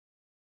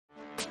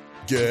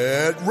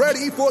Get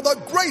ready for the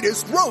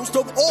greatest roast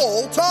of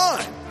all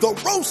time. The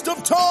Roast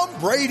of Tom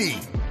Brady.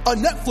 A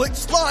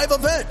Netflix live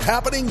event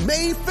happening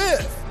May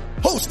 5th.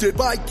 Hosted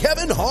by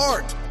Kevin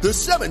Hart. The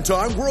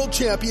 7-time world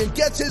champion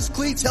gets his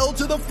cleats held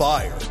to the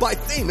fire by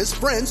famous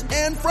friends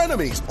and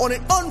frenemies on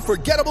an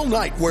unforgettable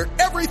night where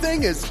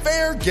everything is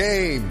fair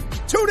game.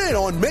 Tune in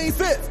on May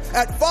 5th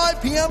at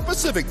 5 p.m.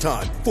 Pacific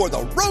time for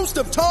the Roast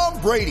of Tom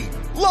Brady.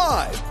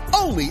 Live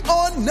only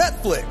on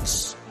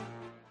Netflix.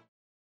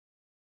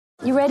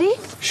 You ready?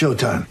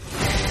 Showtime.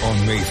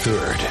 On May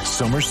 3rd,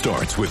 summer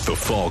starts with The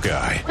Fall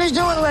Guy. Let's do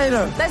it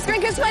later. Let's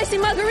drink a spicy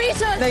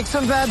margarita. Make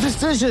some bad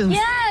decisions.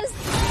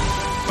 Yes!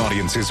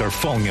 Audiences are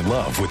falling in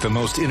love with the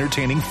most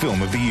entertaining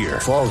film of the year.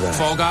 Fall Guy.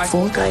 Fall Guy?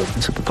 Fall Guy.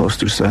 That's what the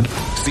poster said.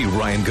 See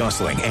Ryan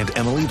Gosling and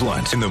Emily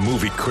Blunt in the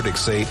movie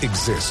critics say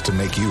exists to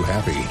make you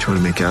happy. Trying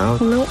to make it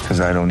out? Nope. Because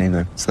I don't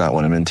either. It's not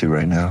what I'm into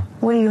right now.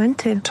 What are you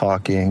into?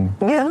 Talking.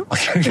 Yeah.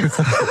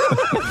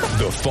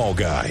 The Fall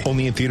Guy.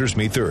 Only in theaters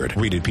May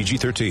 3rd. Rated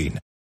PG-13.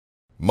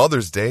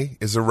 Mother's Day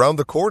is around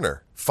the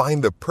corner.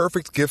 Find the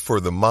perfect gift for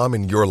the mom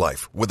in your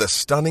life with a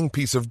stunning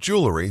piece of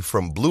jewelry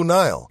from Blue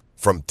Nile.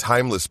 From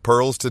timeless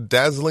pearls to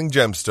dazzling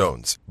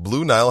gemstones,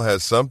 Blue Nile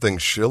has something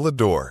she'll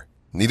adore.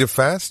 Need it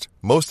fast?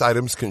 Most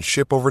items can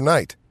ship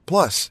overnight.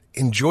 Plus,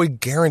 enjoy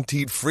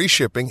guaranteed free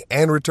shipping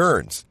and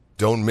returns.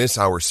 Don't miss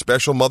our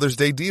special Mother's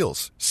Day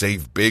deals.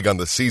 Save big on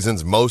the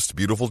season's most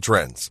beautiful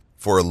trends.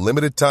 For a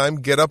limited time,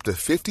 get up to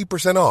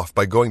 50% off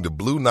by going to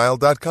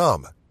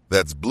BlueNile.com.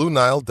 That's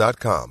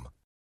BlueNile.com.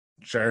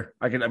 Sure.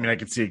 I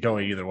can see it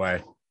going either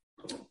way.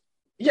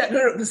 Yeah,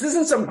 no, this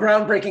isn't some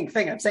groundbreaking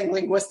thing. I'm saying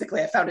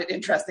linguistically, I found it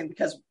interesting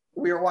because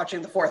we were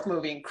watching the fourth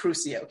movie and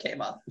Crucio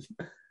came up.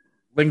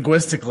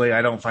 Linguistically,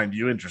 I don't find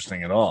you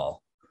interesting at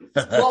all.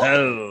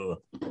 Well,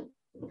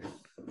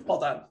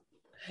 hold on.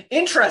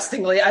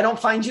 Interestingly, I don't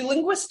find you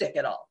linguistic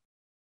at all.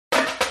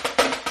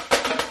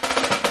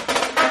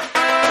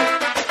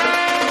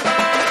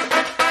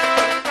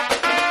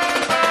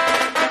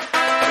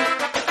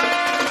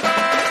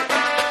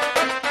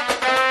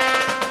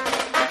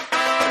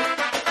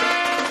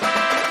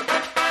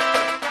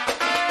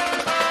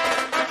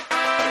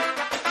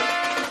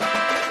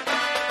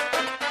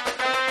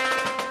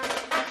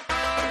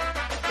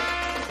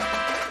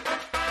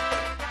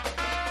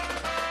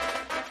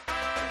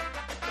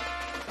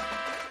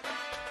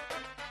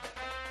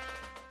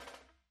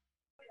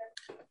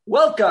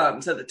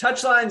 Welcome to the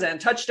Touchlines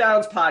and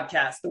Touchdowns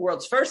podcast, the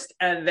world's first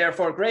and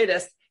therefore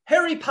greatest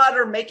Harry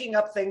Potter making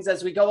up things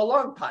as we go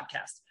along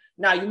podcast.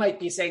 Now, you might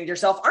be saying to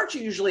yourself, aren't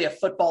you usually a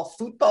football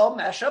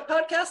mashup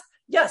podcast?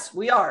 Yes,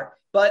 we are.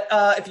 But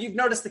if you've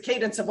noticed the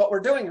cadence of what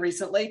we're doing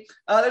recently,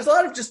 there's a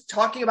lot of just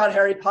talking about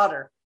Harry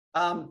Potter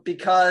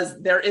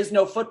because there is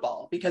no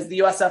football, because the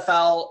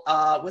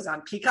USFL was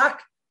on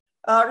Peacock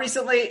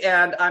recently,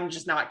 and I'm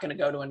just not going to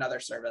go to another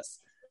service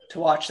to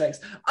watch things.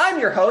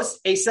 I'm your host,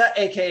 Asa,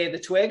 aka The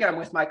Twig. I'm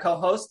with my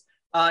co-host,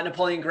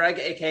 Napoleon Gregg,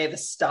 aka The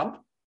Stump.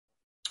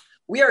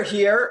 We are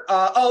here.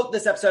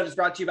 This episode is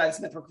brought to you by the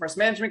Smith Workforce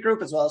Management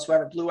Group, as well as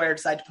whoever Blue Wire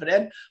decided to put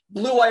in.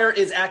 Blue Wire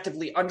is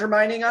actively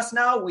undermining us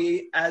now.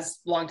 We, as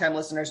longtime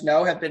listeners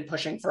know, have been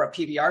pushing for a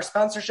PBR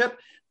sponsorship.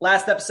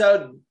 Last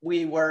episode,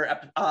 we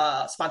were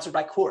sponsored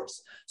by Coors.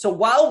 So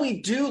while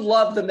we do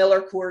love the Miller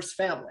Coors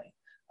family,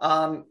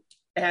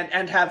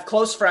 and have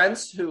close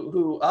friends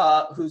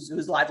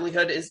whose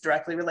livelihood is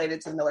directly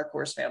related to the Miller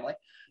Coors family,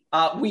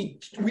 we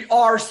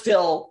are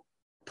still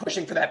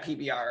pushing for that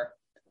PBR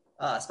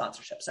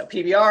sponsorship. So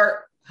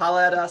PBR,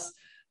 holla at us.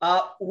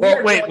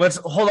 Let's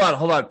hold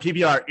on.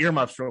 PBR,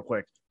 earmuffs real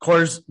quick.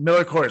 Coors,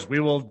 Miller Coors, we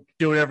will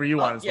do whatever you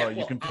want as well.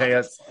 You can pay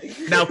us.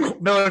 Now,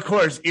 Miller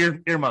Coors,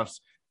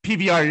 earmuffs.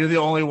 PBR, you're the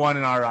only one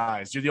in our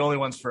eyes. You're the only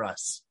ones for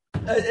us.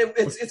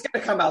 It's going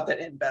to come out that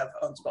InBev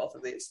owns both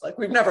of these. Like,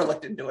 we've never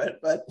looked into it,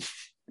 but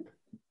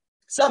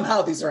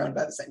somehow these are owned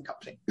by the same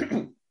company.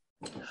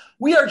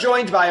 We are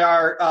joined by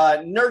our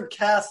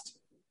Nerdcast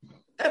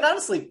and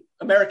honestly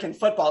American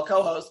football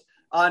co-host,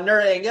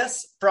 Nerd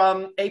Angus,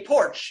 from a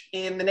porch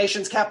in the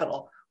nation's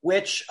capital,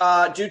 which,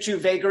 due to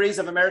vagaries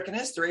of American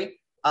history,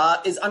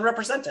 is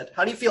unrepresented.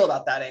 How do you feel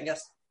about that,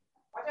 Angus?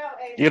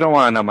 You don't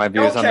want to know my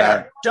views on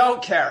that.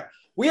 Don't care.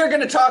 We are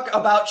going to talk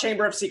about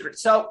Chamber of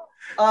Secrets. So,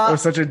 it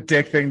was such a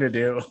dick thing to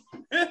do.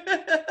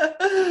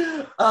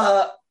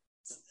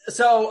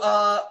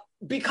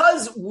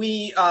 Because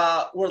we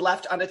were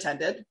left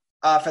unattended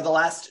for the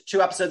last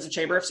 2 episodes of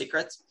Chamber of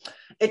Secrets,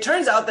 it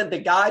turns out that the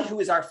guy who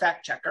is our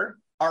fact checker,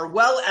 our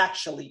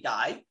actually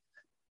guy,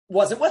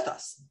 wasn't with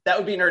us. That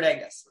would be Nerd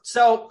Angus.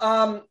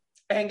 So,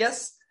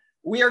 Angus,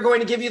 we are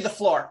going to give you the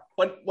floor.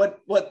 What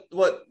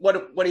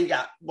do you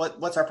got?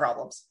 What's our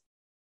problems?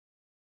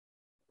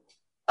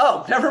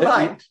 Oh, never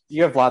mind.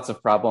 You have lots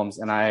of problems,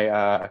 and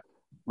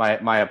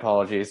my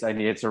apologies. I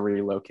needed to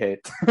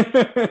relocate.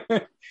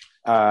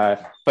 But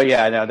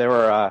yeah, no, there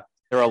were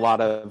a lot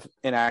of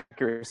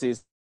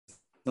inaccuracies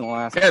in the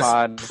last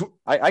pod.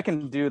 I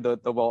can do the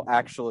well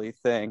actually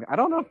thing. I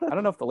don't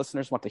know if the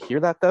listeners want to hear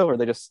that though, or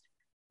they just,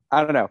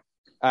 I don't know.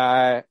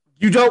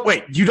 You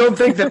don't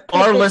think that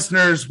our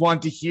listeners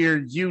want to hear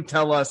you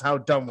tell us how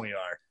dumb we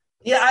are?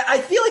 Yeah, I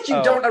feel like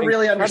you don't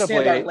really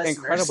understand our listeners.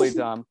 Incredibly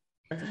dumb.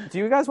 Do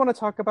you guys want to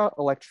talk about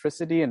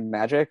electricity and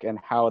magic and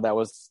how that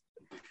was?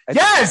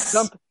 Yes,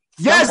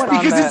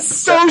 because it's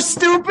so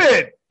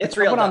stupid. It's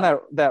real. Someone on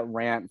that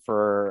rant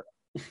for,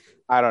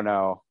 I don't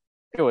know,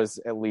 it was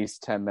at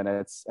least 10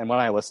 minutes, and when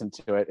I listened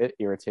to it, it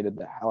irritated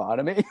the hell out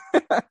of me.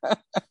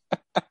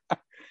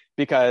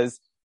 Because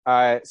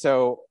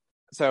so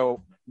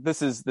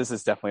this is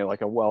definitely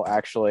like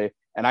actually,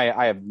 and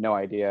I have no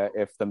idea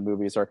if the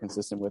movies are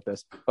consistent with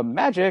this, but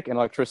magic and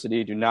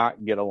electricity do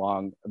not get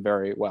along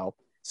very well.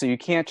 So you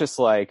can't just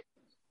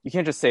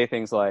say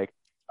things like,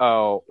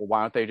 oh,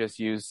 why don't they just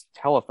use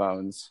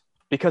telephones?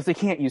 Because they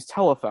can't use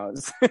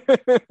telephones.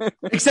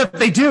 Except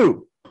they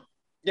do.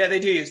 Yeah, they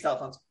do use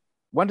telephones.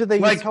 When did they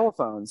use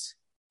telephones?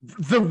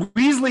 The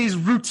Weasleys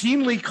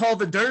routinely call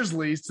the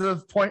Dursleys to the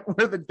point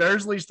where the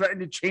Dursleys threaten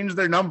to change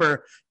their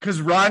number because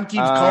Ron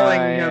keeps calling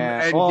him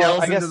and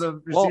yells into the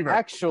receiver. Well,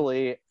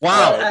 actually...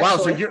 Wow.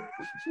 So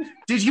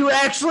did you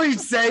actually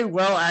say,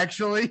 well,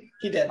 actually?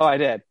 He did. Oh, I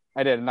did.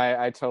 And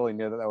I totally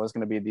knew that was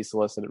going to be the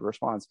solicited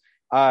response.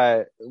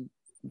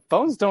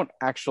 Phones don't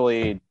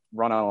actually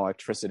run on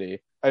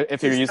electricity.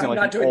 If you're using old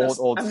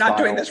I'm not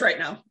doing this right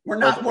now. We're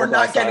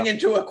not getting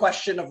into a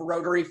question of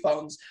rotary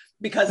phones,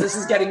 because this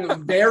is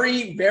getting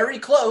very, very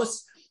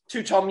close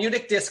to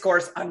Talmudic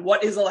discourse on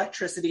what is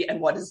electricity and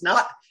what is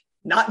not.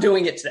 Not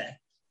doing it today.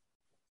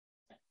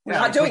 We're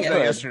not doing it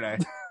yesterday.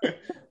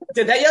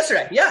 Did that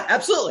yesterday? Yeah,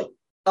 absolutely.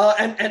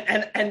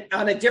 And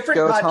on a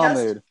different podcast.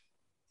 Talmud.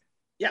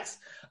 Yes.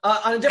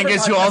 On a different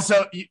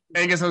podcast.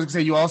 I guess I was going to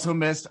say you also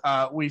missed.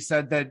 We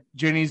said that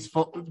Ginny's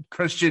full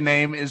Christian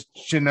name is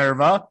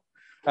Ginerva.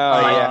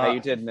 Oh yeah, you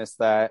did miss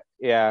that.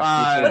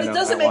 Yeah, but it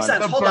doesn't make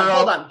sense. Hold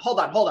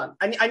on.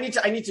 I need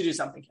to do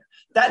something here.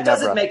 That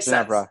doesn't make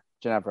sense.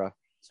 Ginevra.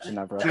 I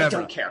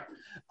don't care.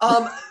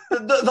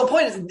 The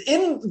point is,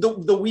 in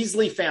the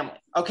Weasley family,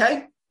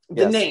 okay?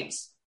 The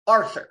names: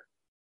 Arthur,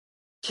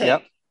 King,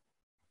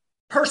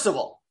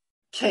 Percival,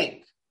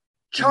 King,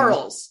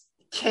 Charles,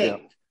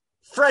 King,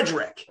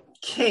 Frederick,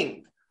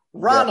 King,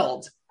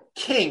 Ronald,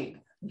 King,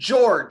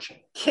 George,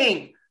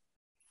 King,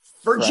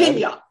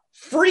 Virginia,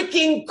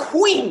 freaking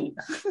Queen.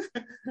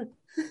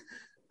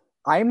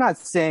 I'm not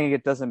saying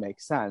it doesn't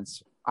make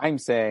sense. I'm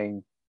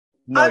saying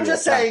I'm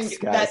just saying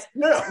that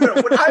no.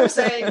 What I'm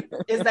saying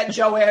is that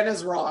Joanne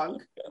is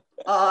wrong,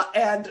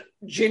 and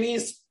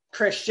Ginny's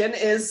Christian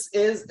is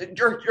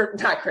or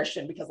not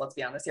Christian, because let's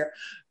be honest here,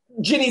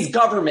 Ginny's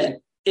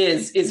government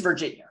is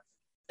Virginia.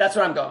 That's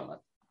what I'm going with.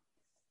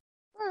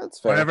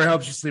 That's fair. Whatever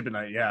helps you sleep at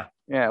night. Yeah,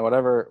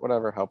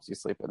 whatever helps you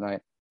sleep at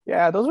night.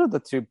 Yeah, those are the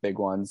two big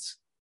ones.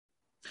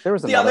 There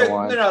was the another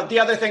one. No, the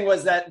other thing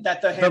was that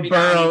the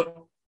hand-me-down.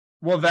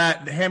 Well,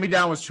 that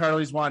hand-me-down was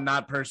Charlie's wand,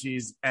 not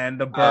Percy's, and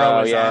the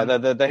burrow is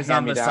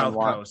on the South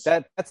Coast.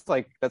 That's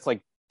like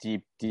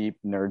deep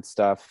nerd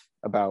stuff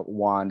about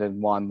wand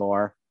and wand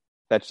lore.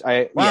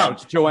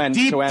 Joanne,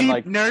 deep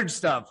like nerd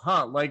stuff,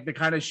 huh? Like the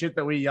kind of shit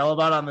that we yell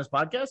about on this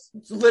podcast.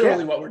 It's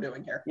literally what we're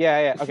doing here.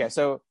 Yeah. Okay,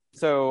 so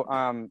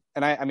and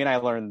I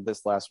learned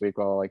this last week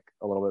while like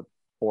a little bit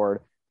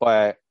bored,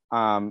 but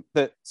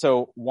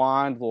so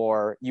wand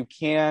lore, you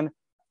can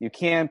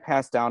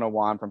pass down a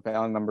wand from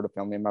family member to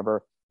family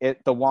member.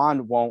 The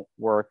wand won't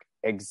work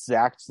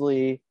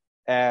exactly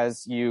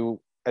as you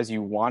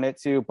want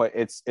it to, but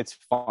it's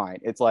fine.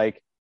 It's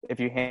like if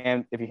you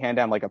hand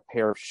down like a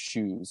pair of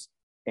shoes,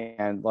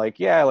 and like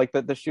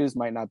the shoes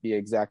might not be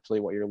exactly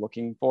what you're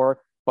looking for,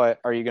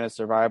 but are you going to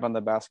survive on the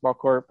basketball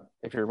court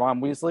if you're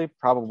Ron Weasley?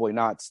 Probably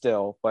not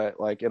still, but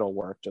like it'll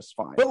work just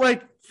fine. But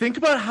like think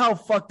about how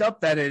fucked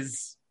up that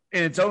is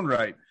in its own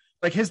right.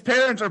 Like his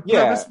parents are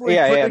purposefully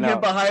putting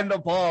him behind the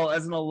ball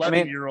as an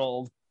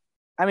 11-year-old.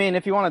 I mean,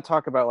 if you want to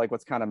talk about like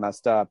what's kind of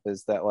messed up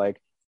is that like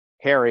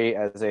Harry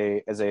as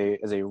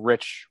a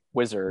rich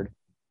wizard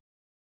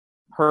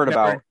heard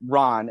about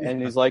Ron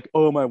and he's like,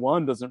 oh, my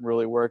wand doesn't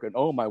really work, and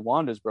oh, my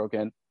wand is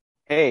broken.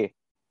 Hey,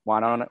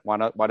 why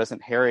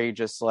doesn't Harry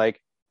just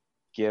like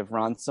give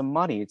Ron some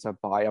money to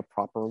buy a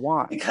proper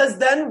wand? Because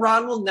then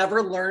Ron will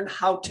never learn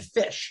how to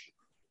fish.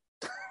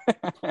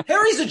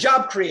 Harry's a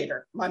job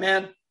creator, my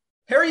man.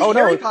 Harry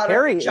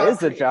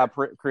is a job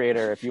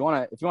creator. If you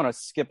want to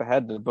skip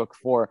ahead to book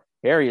 4,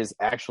 Harry is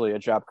actually a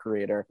job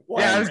creator.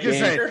 Yeah, I was gonna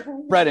say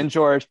Fred and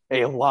George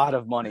a lot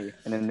of money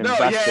and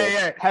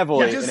invested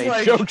heavily in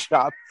a joke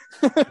shop.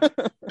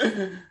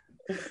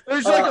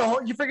 There's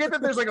like you forget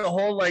that there's like a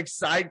whole like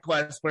side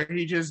quest where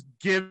he just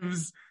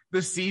gives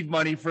the seed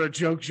money for a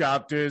joke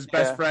shop to his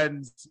best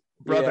friend's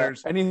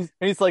brothers, and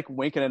he's like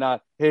winking and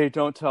not, hey,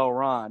 don't tell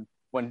Ron.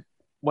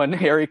 When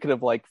Harry could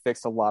have like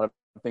fixed a lot of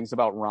things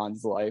about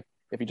Ron's life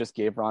if he just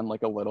gave Ron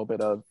like a little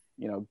bit of,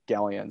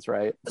 galleons,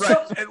 right?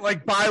 Right.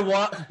 Like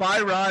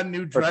buy Ron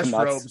new dress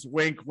robes.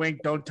 Wink,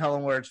 wink. Don't tell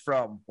him where it's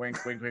from.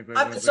 Wink, wink, wink,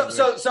 wink.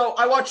 So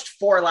I watched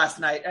 4 last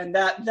night, and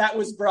that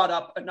was brought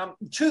up.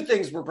 Two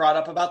things were brought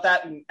up about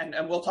that, and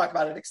we'll talk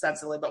about it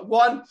extensively. But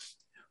one,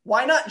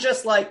 why not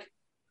just like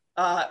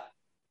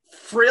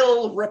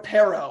frill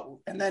reparo,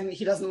 and then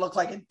he doesn't look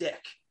like a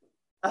dick.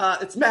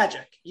 It's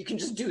magic. You can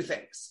just do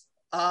things.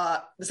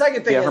 The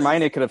second thing is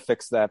Hermione could have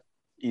fixed that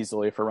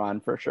easily for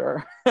Ron for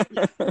sure.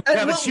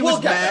 But she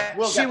was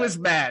mad. She was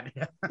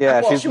mad.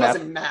 Yeah, she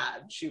wasn't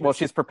mad.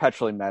 She's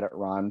perpetually mad at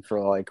Ron for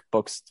like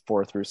books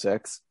 4 through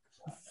 6.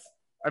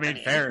 I mean,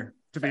 fair.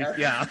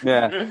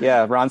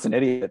 Yeah. Ron's an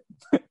idiot.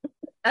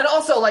 And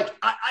also, like,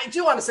 I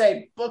do want to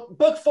say,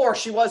 book 4,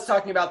 she was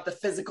talking about the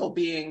physical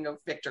being of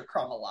Victor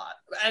Crumb a lot.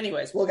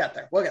 Anyways, we'll get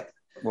there. We'll get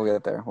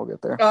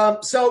there.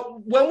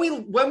 So when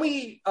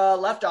we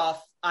left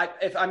off,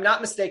 if I'm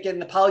not mistaken,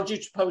 the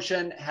Polyjuice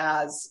Potion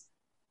has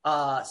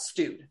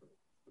stewed.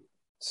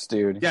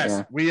 Yes,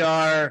 yeah. We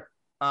are.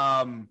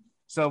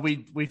 So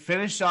we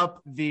finish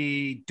up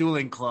the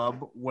dueling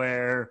club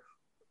where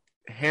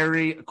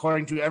Harry,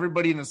 according to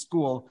everybody in the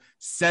school,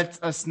 sets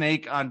a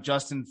snake on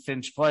Justin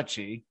Finch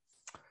Fletchy.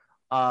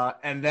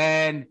 And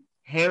then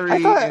Harry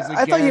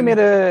I thought you made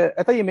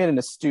an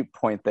astute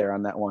point there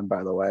on that one,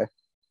 by the way.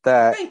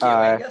 That thank you,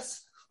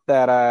 Angus.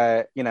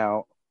 That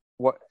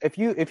what if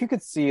you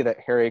could see that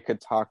Harry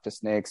could talk to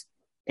snakes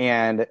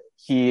and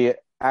he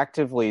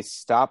actively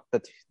stopped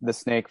the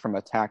snake from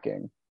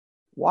attacking,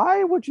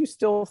 why would you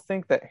still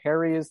think that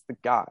Harry is the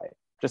guy?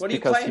 Just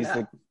because he's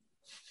the.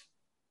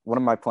 What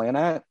am I playing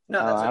at? No,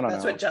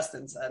 that's what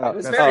Justin said. It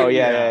was very.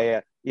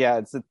 Yeah.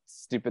 It's a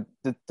stupid.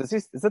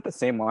 Is it the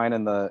same line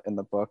in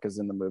the book as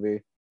in the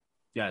movie?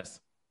 Yes.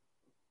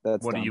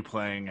 That's what dumb. Are you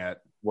playing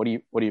at? What are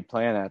you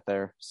playing at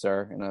there,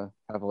 sir? In a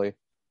heavily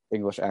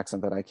English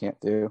accent that I can't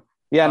do.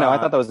 Yeah, no, I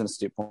thought that was an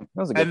astute point.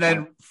 That was a good and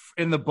then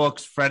in the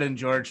books, Fred and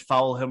George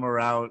follow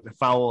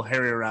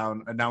Harry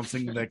around,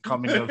 announcing the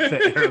coming of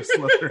the heir of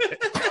Slytherin.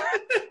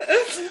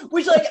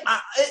 Which, like,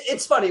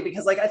 it's funny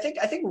because, like, I think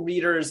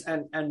readers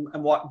and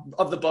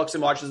of the books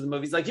and watchers of the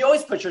movies, like, you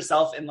always put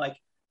yourself in like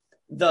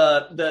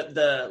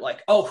the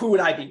like, oh, who would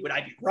I be? Would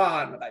I be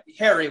Ron? Would I be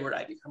Harry? Would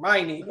I be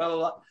Hermione? Blah blah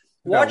blah.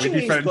 Watching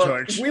these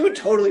books, we would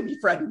totally be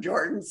Fred and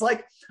George. It's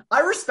like,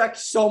 I respect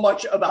so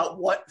much about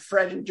what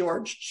Fred and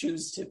George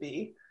choose to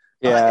be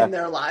in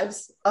their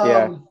lives.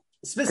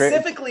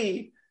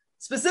 Specifically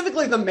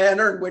the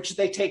manner in which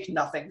they take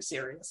nothing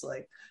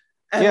seriously.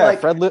 And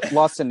Fred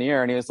lost an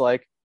ear and he was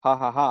like, ha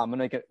ha ha, I'm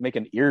gonna make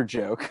an ear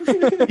joke.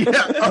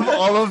 Of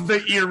all of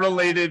the ear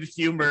related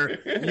humor,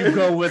 you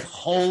go with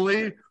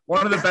holy,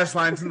 one of the best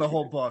lines in the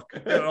whole book,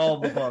 in all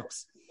the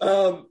books.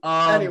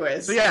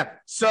 Anyways.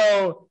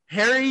 So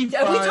Harry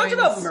have we talked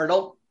about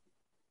Myrtle?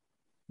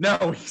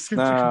 No, he's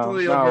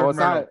completely over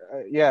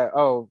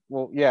Myrtle.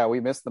 Not, we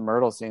missed the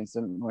Myrtle scenes,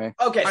 didn't we?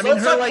 Okay, I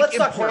mean, let's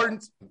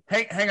important.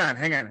 Hang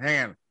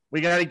on.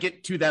 We got to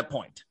get to that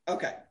point.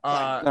 Okay.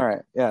 All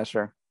right. Yeah,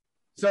 sure.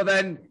 So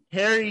then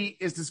Harry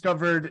is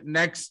discovered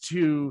next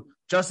to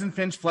Justin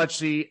Finch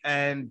Fletchley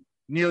and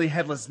Nearly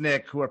Headless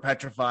Nick, who are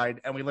petrified.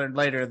 And we learned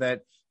later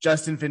that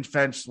Justin Finch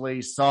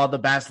Fletchley saw the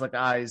basilisk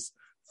eyes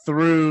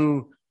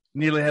through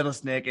Nearly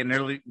Headless Nick, and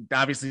Nearly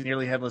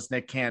Headless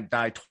Nick can't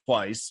die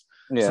twice.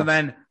 Yeah. So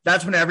then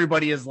that's when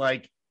everybody is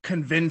like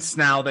convinced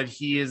now that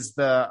he is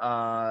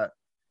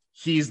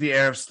he's the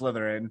heir of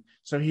Slytherin.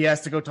 So he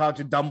has to go talk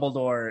to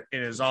Dumbledore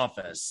in his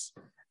office.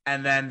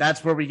 And then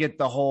that's where we get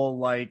the whole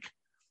like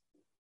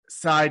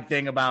side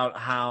thing about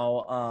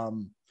how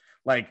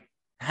like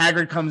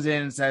Hagrid comes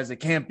in and says it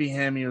can't be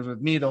him, he was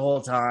with me the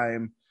whole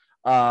time.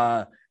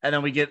 And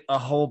then we get a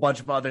whole bunch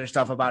of other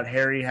stuff about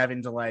Harry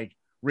having to like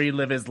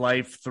relive his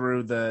life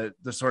through the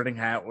Sorting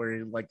Hat,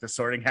 where like the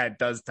Sorting Hat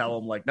does tell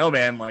him like, no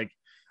man, like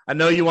I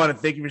know you want to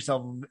think of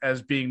yourself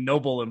as being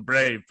noble and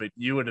brave, but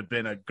you would have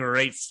been a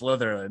great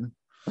Slytherin.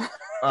 Which,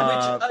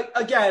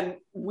 again,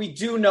 we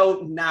do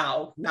know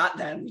now, not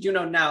then. We do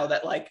know now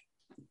that like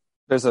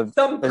there's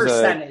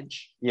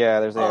percentage.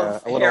 There's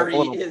a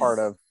little part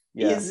of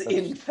is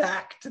in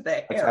fact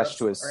the heir attached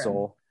to his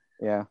soul.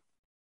 Yeah,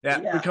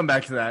 we come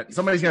back to that.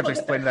 Somebody's gonna have to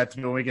explain that to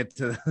me when we get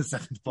to the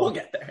seventh book. We'll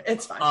get there.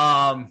 It's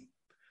fine.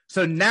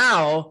 So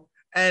now,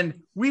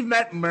 and we've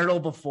met Myrtle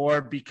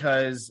before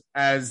because,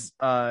 as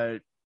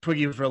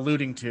Twiggy was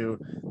alluding to,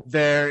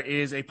 there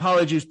is a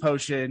Polyjuice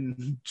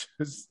Potion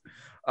just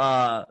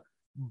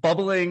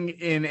bubbling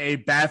in a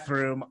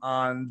bathroom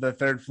on the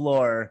 3rd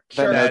floor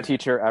that no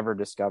teacher ever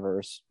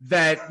discovers.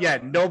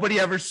 That nobody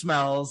ever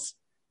smells.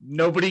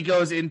 Nobody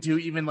goes into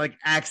even like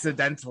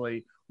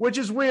accidentally, which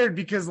is weird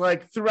because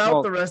like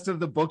throughout the rest of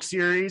the book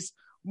series,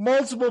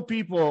 multiple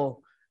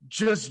people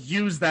just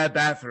use that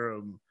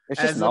bathroom. It's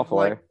just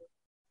Malfoy.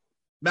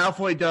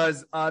 Malfoy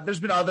does.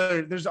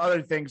 There's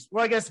other things.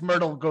 Well, I guess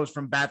Myrtle goes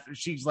from bathroom.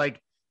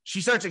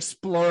 She starts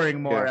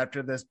exploring more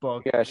after this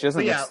book. Yeah, she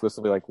doesn't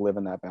exclusively like live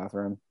in that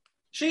bathroom.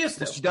 She used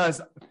to. She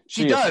does.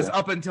 She does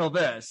up until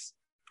this.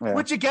 Yeah.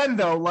 Which again,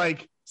 though,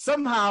 like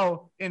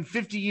somehow in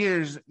 50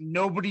 years,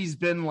 nobody's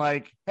been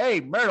like, "Hey,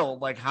 Myrtle,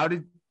 like, how'd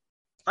you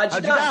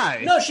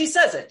die?" No, she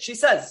says it. She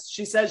says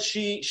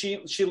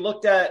she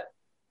looked at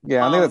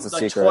I think that's a the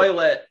secret.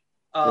 Toilet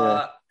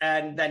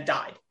and then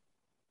died.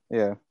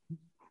 Yeah.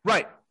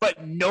 Right,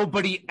 but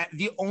nobody.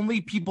 The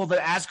only people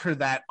that ask her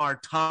that are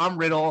Tom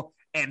Riddle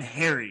and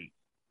Harry.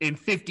 in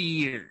 50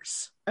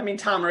 years. I mean,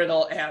 Tom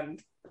Riddle and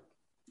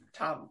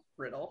Tom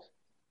Riddle.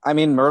 I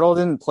mean, Myrtle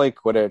didn't play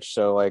Quidditch,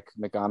 so like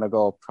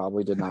McGonagall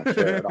probably did not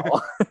care at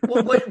all.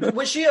 Well,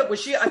 was she? I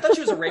thought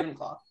she was a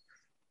Ravenclaw.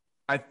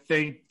 I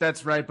think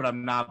that's right, but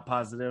I'm not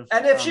positive.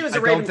 And if she was a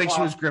Ravenclaw, I don't think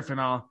she was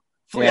Gryffindor.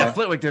 Yeah,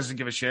 Flitwick doesn't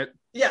give a shit.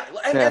 Yeah,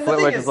 and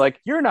Flitwick is like,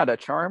 you're not a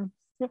charm.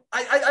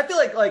 I feel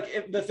like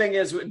if the thing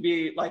is would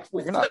be like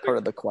with you're not Flitwick, part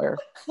of the choir.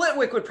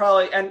 Flitwick would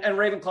probably and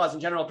Ravenclaws in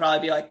general would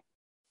probably be like,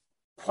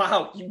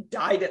 wow, you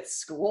died at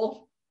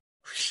school?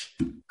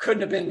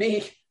 Couldn't have been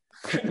me.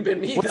 Couldn't have been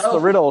me. What's though. the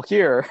riddle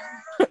here?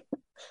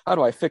 How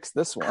do I fix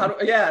this one?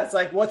 It's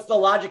like, what's the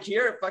logic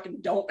here? Fucking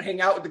don't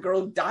hang out with the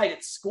girl who died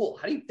at school.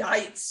 How do you die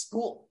at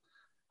school?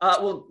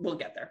 We'll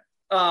get there.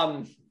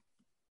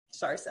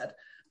 Sorry, said.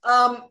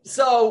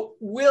 So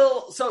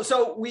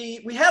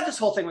we have this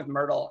whole thing with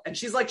Myrtle, and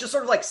she's like just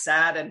sort of like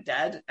sad and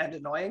dead and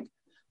annoying.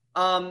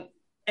 And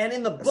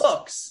in the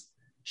books,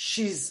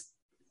 she's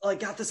like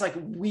got this like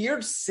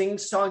weird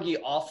sing-songy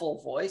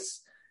awful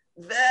voice.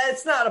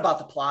 That's not about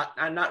the plot.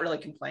 I'm not really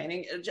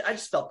complaining. I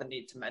just felt the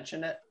need to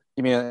mention it.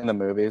 You mean in the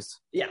movies?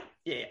 Yeah.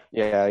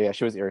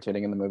 She was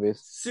irritating in the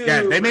movies.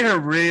 Yeah, they made her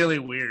really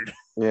weird.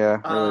 Yeah,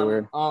 really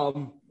weird.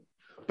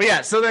 But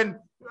yeah, so then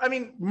I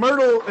mean,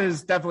 Myrtle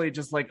is definitely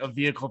just like a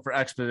vehicle for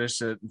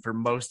exposition for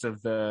most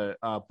of the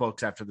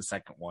books after the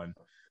second one.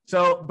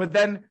 So, but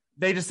then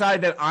they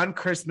decide that on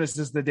Christmas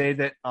is the day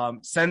that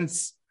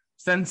since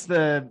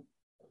the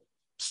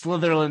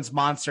Slytherin's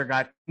monster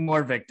got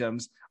more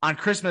victims, on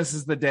Christmas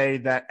is the day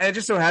that, and it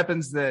just so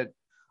happens that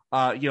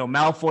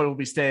Malfoy will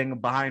be staying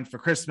behind for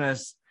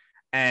Christmas,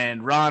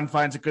 and Ron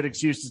finds a good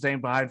excuse to stay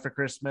behind for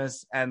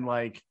Christmas, and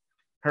like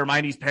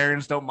Hermione's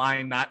parents don't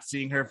mind not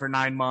seeing her for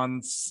 9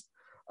 months.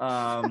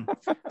 So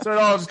it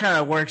all just kind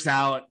of works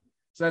out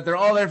so that they're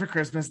all there for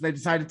Christmas, and they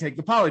decide to take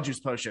the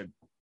Polyjuice potion,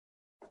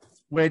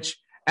 which,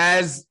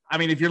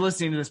 if you're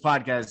listening to this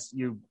podcast,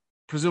 you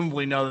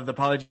presumably know that the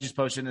Polyjuice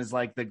potion is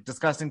like the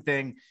disgusting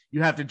thing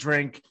you have to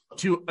drink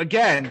to,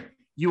 again,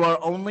 you are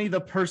only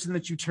the person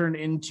that you turn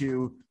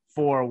into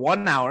for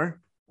 1 hour,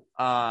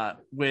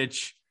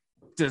 which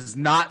does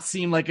not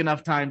seem like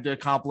enough time to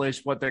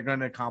accomplish what they're going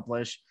to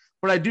accomplish.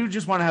 But I do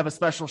just want to have a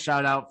special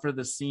shout out for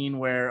the scene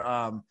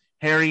where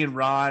Harry and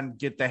Ron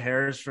get the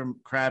hairs from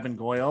Crabbe and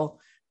Goyle,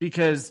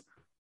 because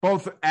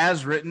both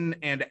as written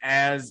and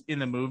as in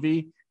the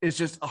movie, it's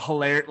just a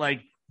hilarious,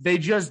 like they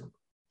just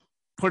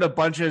put a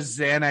bunch of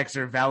Xanax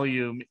or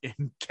Valium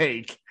in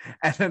cake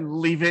and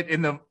then leave it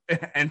in the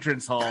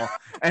entrance hall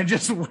and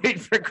just wait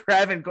for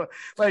Crabbe and Goyle.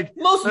 Like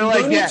most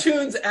Looney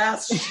Tunes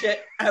ass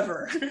shit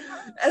ever. And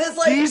it's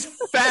like these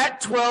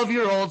fat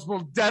 12-year-olds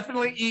will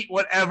definitely eat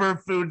whatever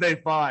food they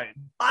find.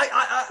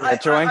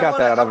 Joanne got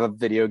that out of a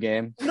video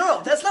game.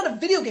 No, that's not a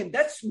video game.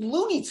 That's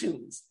Looney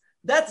Tunes.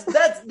 That's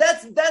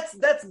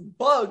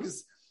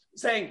Bugs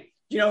saying,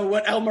 you know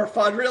what Elmer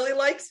Fudd really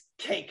likes?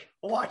 Cake.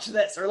 Watch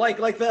this. Or like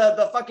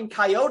the fucking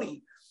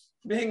coyote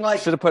being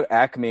like, should have put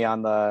Acme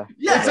on the.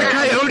 Yeah, it's a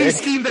coyote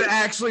scheme that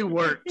actually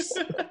works.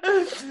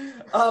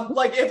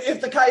 Like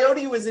if the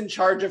coyote was in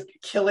charge of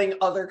killing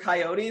other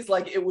coyotes,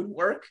 like it would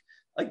work.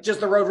 Like just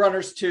the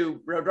Roadrunners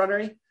 2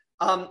 Roadrunnery.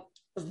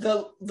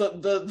 The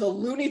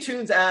Looney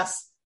Tunes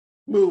ass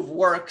move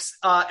works,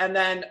 and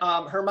then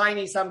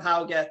Hermione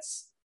somehow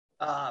gets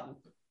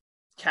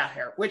cat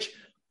hair, which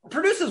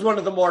produces one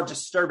of the more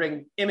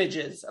disturbing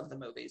images of the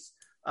movies.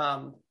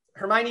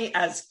 Hermione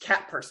as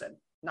cat person,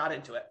 not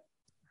into it.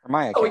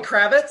 Hermione. Zoe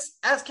Kravitz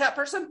as cat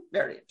person,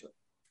 very into it.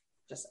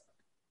 Just saying.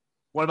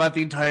 What about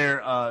the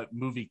entire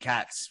movie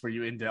Cats? Were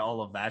you into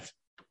all of that?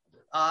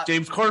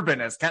 James Corbin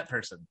as cat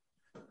person.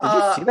 Did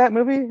you see that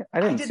movie? I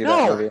didn't see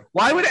that movie.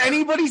 Why would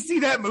anybody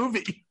see that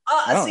movie?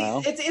 I don't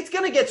know. It's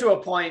going to get to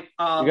a point.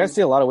 You guys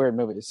see a lot of weird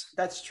movies.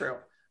 That's true.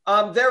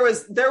 There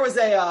was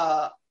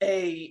a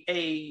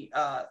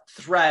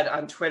thread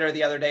on Twitter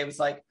the other day. It was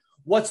like,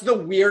 what's the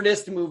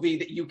weirdest movie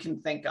that you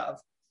can think of?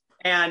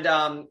 And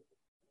the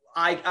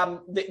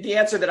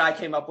answer that I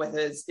came up with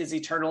is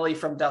Eternally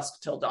from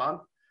Dusk Till Dawn,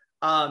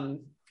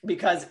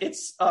 because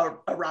it's a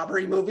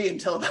robbery movie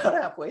until about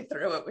halfway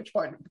through, at which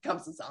point it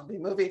becomes a zombie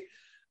movie.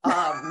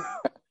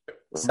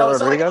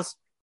 Rodriguez?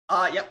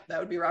 Yep, that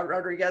would be Robert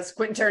Rodriguez.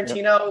 Quentin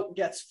Tarantino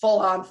gets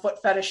full-on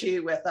foot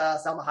fetishy with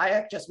Salma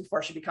Hayek just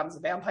before she becomes a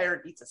vampire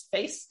and eats his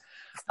face.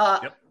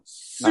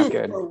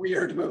 Super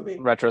weird movie.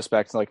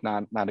 Retrospect, like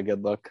not a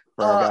good look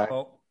for a guy.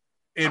 Well,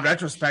 in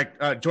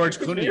retrospect, George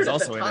Clooney is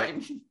also in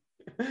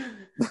it.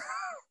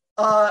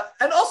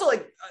 And also,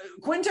 like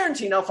Quentin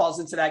Tarantino falls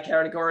into that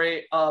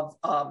category of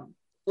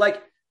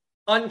like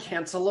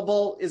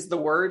uncancelable is the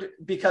word,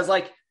 because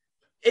like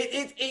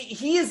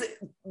he is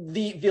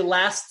the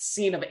last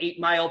scene of 8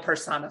 Mile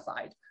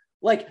personified.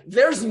 Like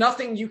there's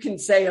nothing you can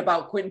say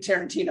about Quentin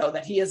Tarantino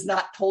that he has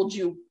not told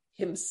you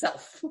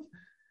himself.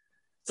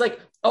 It's like,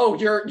 oh,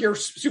 you're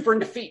super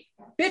into feet.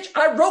 Bitch,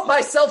 I wrote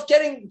myself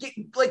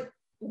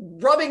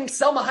rubbing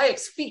Salma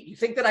Hayek's feet. You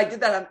think that I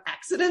did that on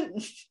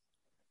accident?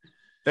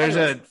 There's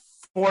a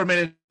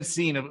 4-minute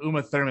scene of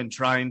Uma Thurman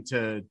trying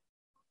to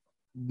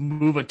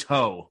move a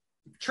toe.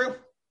 True.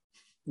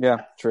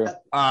 Yeah, true.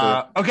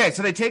 Okay,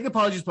 so they take the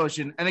Polyjuice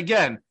Potion, and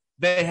again,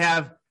 they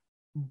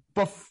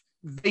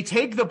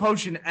take the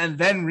potion and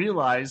then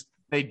realize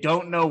they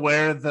don't know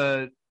where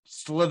the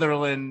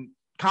Slytherin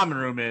common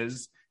room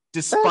is,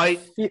 despite...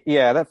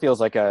 that feels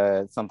like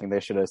something they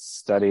should have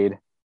studied.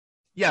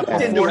 Yeah,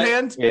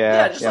 beforehand.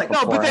 Just like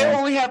no, but they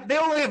only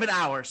have an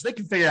hour, so they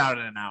can figure it out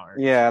in an hour.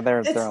 Yeah,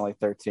 they're only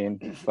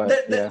 13,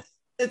 but they're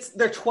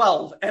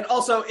 12, and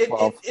also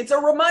it's a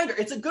reminder.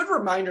 It's a good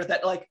reminder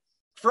that like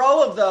for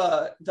all of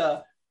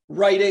the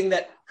writing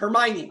that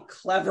Hermione,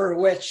 clever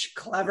witch,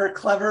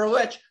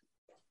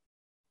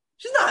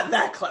 she's not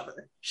that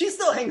clever. She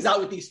still hangs out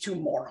with these two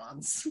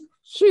morons.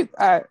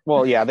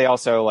 They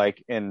also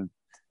like in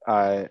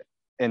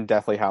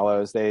Deathly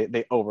Hallows,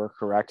 they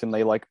overcorrect and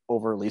they like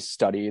overly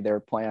study their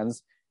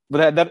plans,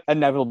 but that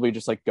inevitably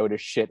just like go to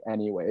shit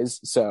anyways.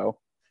 So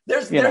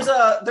there's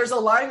a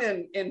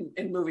line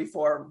in movie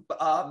form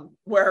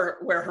where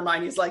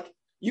Hermione's like,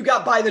 "You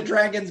got by the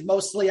dragons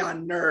mostly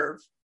on nerve,"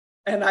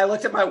 and I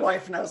looked at my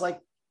wife and I was like,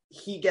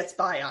 "He gets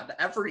by on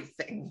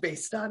everything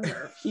based on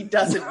nerve. He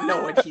doesn't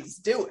know what he's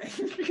doing."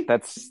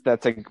 That's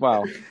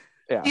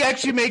Yeah. He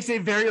actually makes a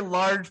very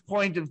large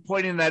point of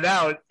pointing that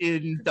out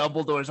in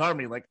Dumbledore's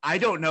army. Like, I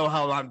don't know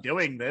how I'm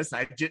doing this.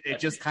 It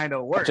just kind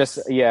of works.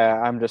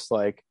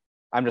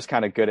 I'm just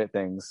kind of good at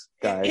things,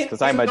 guys,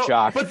 because I'm a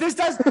jock. But this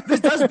does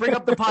bring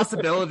up the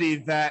possibility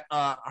that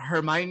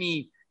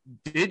Hermione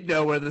did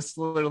know where the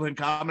Slytherin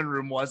common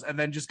room was, and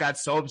then just got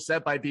so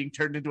upset by being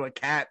turned into a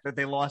cat that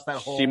they lost that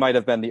whole. She might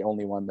have been the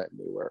only one that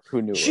knew.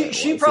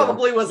 She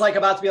probably was like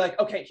about to be like,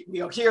 okay, we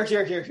go here,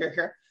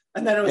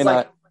 and then it was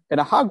in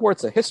a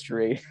Hogwarts of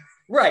history.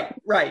 Right.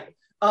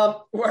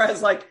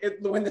 Whereas like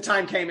when the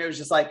time came, it was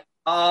just like,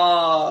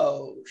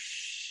 oh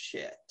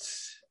shit.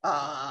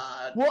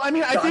 Well, I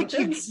mean, I think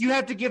you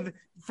have to give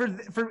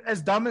for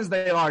as dumb as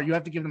they are, you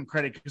have to give them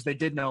credit because they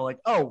did know like,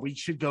 oh, we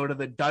should go to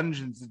the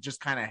dungeons and just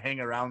kind of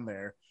hang around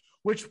there,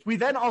 which we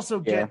then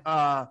also get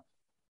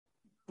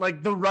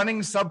like the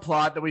running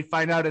subplot that we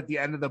find out at the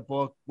end of the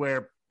book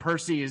where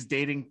Percy is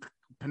dating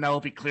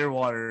Penelope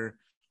Clearwater,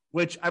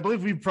 which I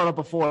believe we brought up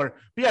before.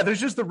 But yeah, there's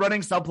just the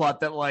running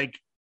subplot that like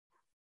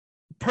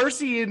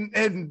Percy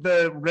and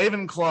the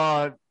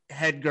Ravenclaw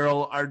head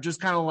girl are just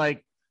kind of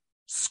like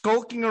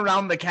skulking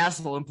around the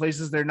castle in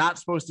places they're not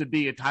supposed to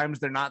be at times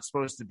they're not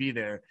supposed to be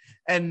there.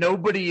 And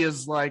nobody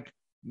is like,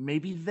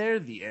 maybe they're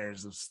the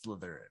heirs of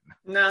Slytherin.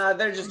 Nah,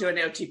 they're just doing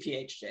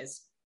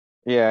OTPHJs.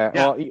 Yeah.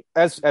 Well,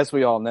 as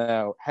we all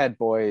know, head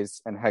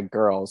boys and head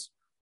girls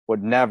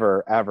would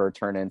never, ever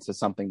turn into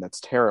something that's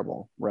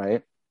terrible,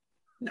 right?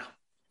 No.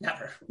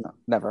 Never. No,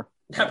 never.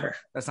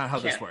 That's not how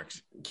this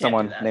works.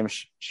 Someone named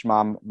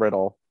Schmom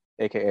Riddle,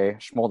 aka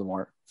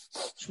Schmoldemort.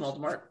 Good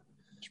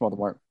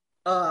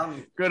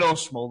old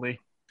Schmoldy.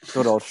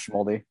 Good old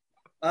Schmoldy.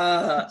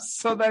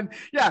 So then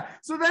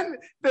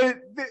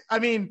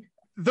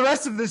the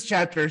rest of this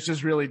chapter is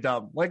just really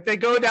dumb. Like they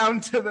go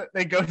down to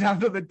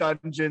the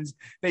dungeons.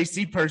 They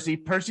see Percy.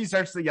 Percy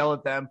starts to yell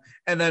at them,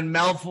 and then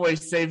Malfoy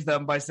saves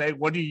them by saying,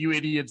 "What are you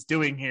idiots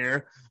doing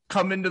here?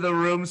 Come into the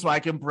room so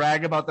I can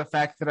brag about the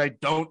fact that I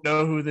don't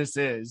know who this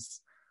is."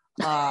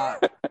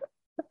 Look,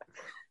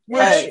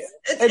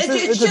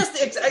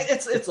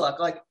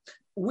 like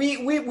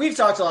we've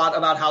talked a lot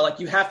about how like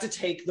you have to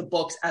take the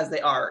books as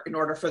they are in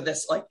order for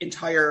this like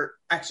entire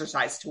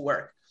exercise to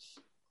work.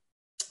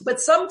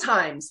 But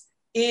sometimes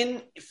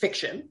in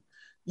fiction,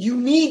 you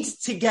need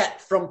to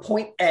get from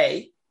point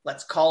A,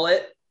 let's call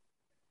it,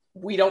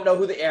 we don't know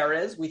who the heir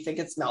is, we think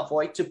it's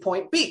Malfoy, to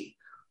point B.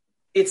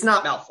 It's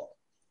not Malfoy.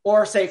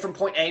 Or say from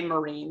point A,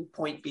 Marine,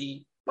 point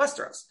B,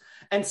 Westeros.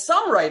 And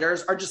some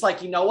writers are just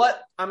like, you know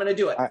what? I'm going to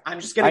do it. I'm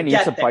just going to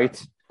get there. I need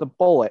to bite the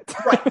bullet.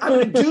 Right. I'm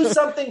going to do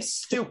something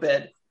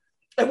stupid.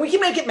 And we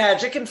can make it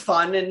magic and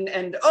fun.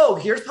 And oh,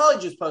 here's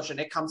Polyjuice Potion.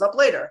 It comes up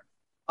later.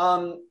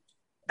 And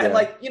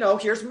like,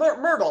 here's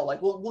Myrtle.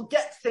 Like, we'll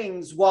get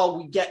things while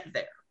we get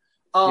there.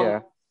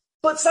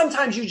 But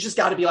sometimes you just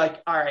got to be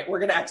like, all right, we're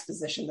going to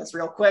exposition this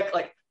real quick.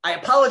 Like, I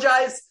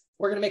apologize.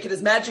 We're going to make it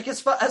as magic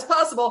as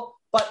possible.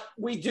 But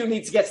we do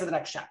need to get to the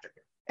next chapter.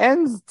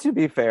 And to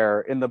be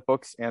fair, in the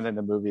books and in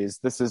the movies,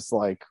 this is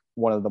like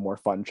one of the more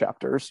fun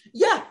chapters.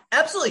 Yeah,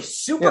 absolutely.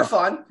 Super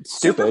fun.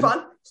 Stupid. Super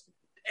fun.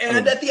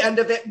 And at the end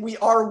of it, we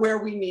are where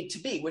we need to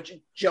be, which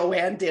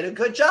Joanne did a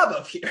good job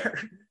of here.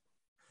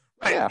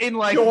 Right. Yeah. In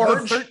like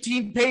the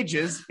 13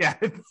 pages. Yeah.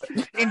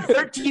 In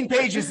 13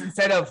 pages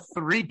instead of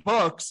 3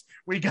 books,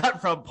 we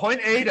got from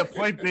point A to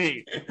point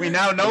B. We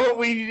now know what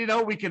we need to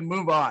know. We can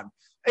move on.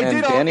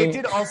 It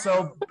did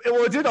also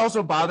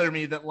bother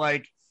me that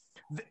like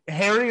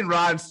Harry and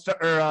Ron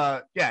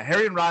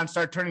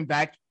start turning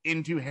back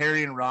into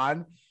Harry and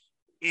Ron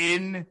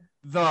in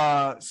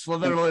the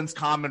Slytherin's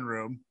common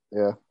room.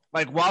 Yeah.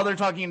 Like while they're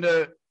talking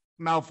to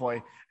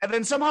Malfoy, and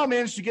then somehow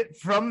managed to get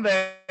from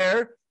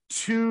there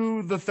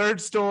to the third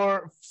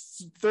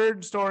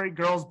story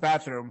girls'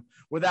 bathroom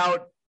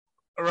without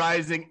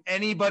arising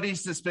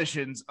anybody's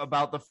suspicions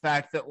about the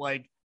fact that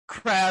like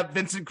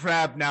Vincent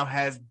Crabbe now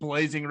has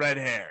blazing red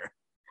hair.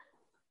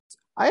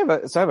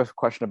 I have a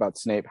question about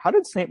Snape. How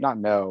did Snape not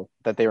know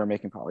that they were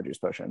making Polyjuice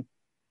Potion?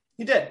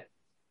 He did.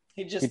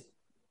 He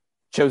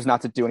chose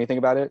not to do anything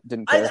about it.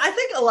 Didn't care. I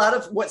think a lot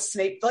of what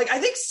Snape, I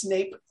think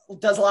Snape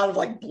does a lot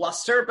of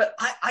bluster, but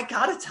I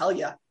gotta tell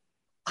you,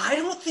 I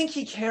don't think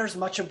he cares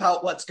much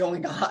about what's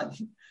going on.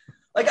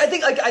 I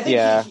think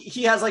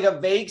he has a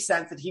vague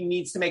sense that he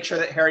needs to make sure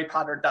that Harry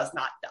Potter does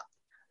not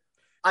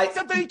die.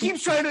 Except that he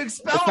keeps trying to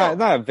expel. It's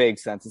not a vague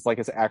sense. It's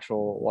his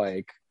actual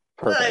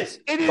purpose.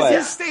 It is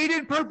his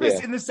stated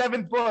purpose in the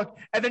 7th book,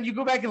 and then you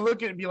go back and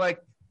look at it and be like,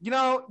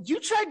 you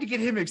tried to get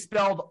him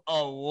expelled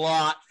a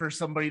lot for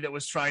somebody that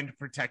was trying to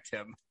protect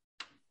him.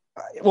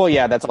 Well,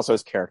 yeah, that's also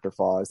his character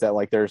flaw. Is that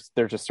there's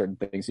just certain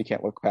things you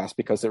can't look past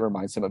because it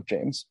reminds him of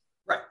James.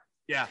 Right.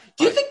 Yeah.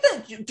 Do you think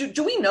that?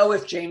 Do we know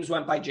if James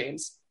went by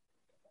James?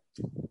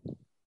 Do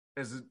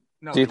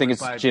you think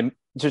it's Jim?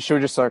 Should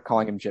we just start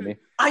calling him Jimmy?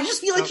 I just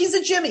feel like he's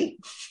a Jimmy.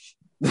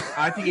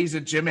 I think he's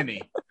a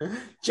Jiminy.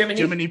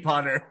 Jiminy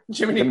Potter.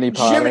 Jiminy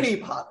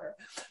Potter.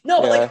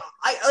 No, yeah.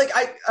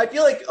 I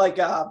feel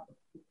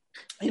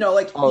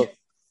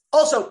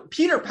also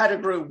Peter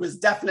Pettigrew was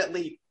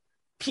definitely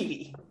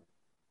Petey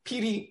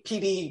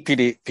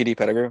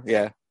Pettigrew.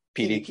 Yeah.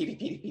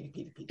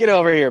 Petey. Get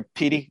over here,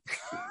 Petey.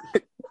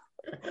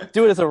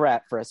 Do it as a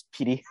rat for us,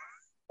 Petey.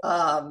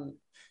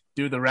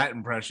 Do the rat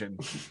impression.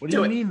 What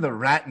do you mean the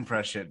rat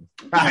impression?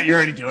 You're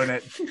already doing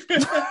it.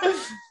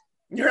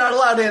 You're not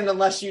allowed in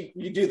unless you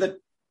do the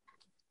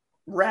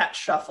rat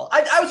shuffle.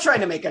 I was trying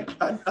to make a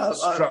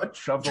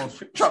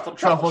truffle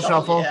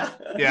shuffle.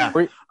 Yeah.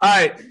 All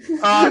right.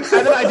 And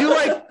then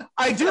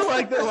I do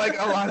like that.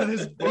 A lot of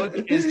this book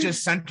is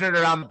just centered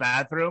around the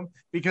bathroom,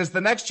 because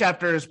the next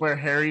chapter is where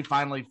Harry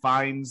finally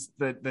finds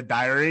the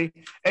diary,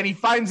 and he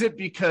finds it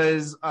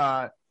because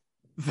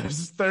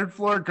this 3rd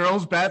floor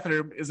girls'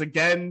 bathroom is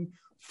again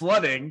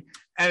flooding,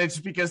 and it's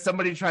because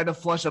somebody tried to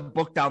flush a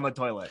book down the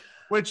toilet.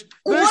 Which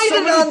there's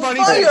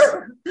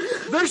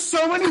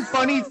so many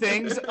funny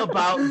things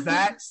about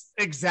that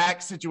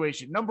exact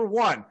situation. Number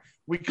one,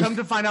 we come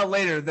to find out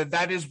later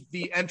that is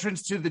the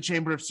entrance to the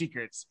Chamber of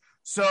Secrets.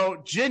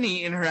 So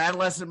Ginny, in her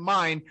adolescent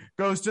mind,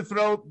 goes to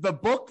throw the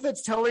book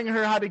that's telling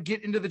her how to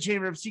get into the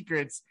Chamber of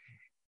Secrets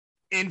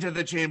into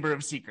the Chamber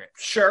of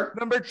Secrets. Sure.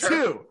 Number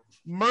two,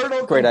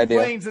 Myrtle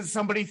complains that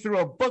somebody threw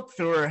a book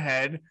through her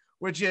head,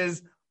 which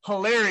is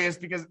hilarious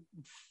because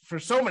for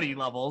so many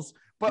levels.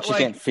 But she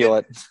can't feel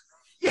it.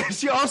 Yeah,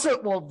 she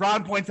also,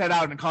 Ron points that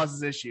out and it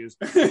causes issues.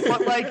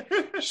 But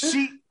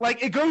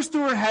it goes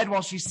through her head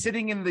while she's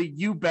sitting in the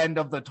U-bend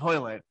of the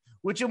toilet,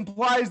 which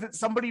implies that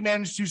somebody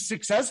managed to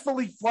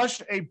successfully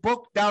flush a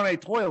book down a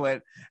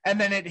toilet, and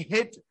then it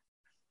hit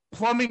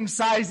plumbing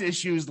size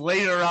issues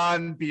later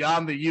on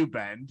beyond the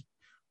U-bend.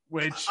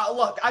 Which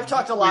look, I've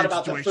talked a lot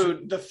about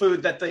the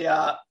food that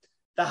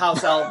the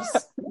house elves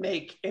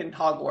make in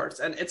Hogwarts,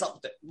 and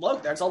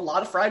there's a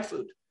lot of fried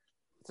food.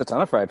 It's a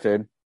ton of fried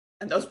food.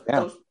 And those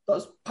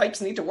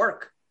pipes need to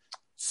work.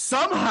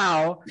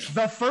 Somehow,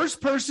 the first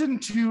person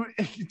to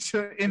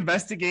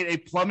investigate a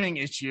plumbing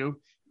issue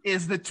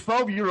is the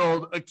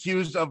 12-year-old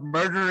accused of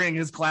murdering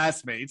his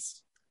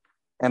classmates.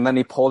 And then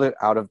he pulled it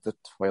out of the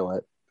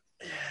toilet.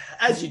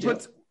 As you do.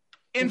 But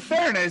in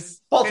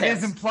fairness, it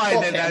is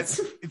implied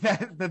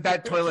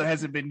that toilet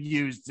hasn't been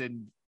used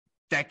in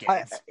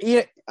decades.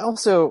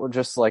 Also,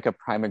 just a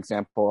prime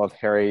example of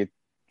Harry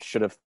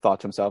should have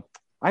thought to himself,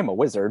 I'm a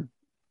wizard.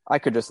 I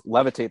could just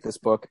levitate this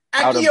book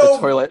out of the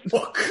toilet.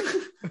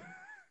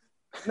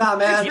 Nah,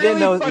 man. He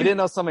didn't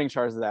know summoning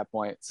charges at that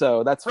point,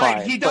 so that's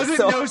fine. He doesn't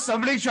know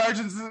summoning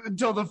charges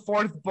until the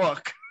 4th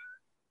book.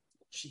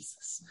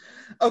 Jesus.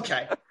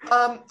 Okay.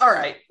 All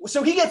right.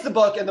 So he gets the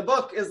book, and the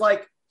book is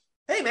like,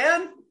 hey,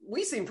 man,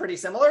 we seem pretty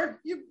similar.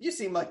 You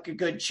seem like a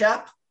good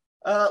chap.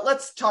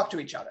 Let's talk to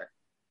each other.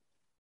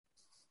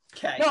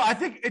 Okay. No, I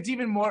think it's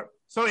even more.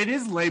 So it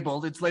is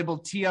labeled. It's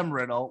labeled TM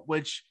Riddle,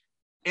 which,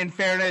 in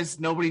fairness,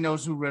 nobody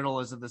knows who Riddle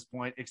is at this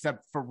point,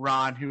 except for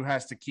Ron, who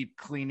has to keep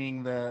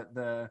cleaning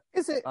the.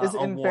 Is it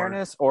in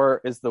fairness, or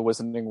is the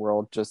Wizarding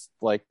world just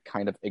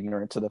kind of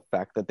ignorant to the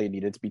fact that they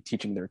needed to be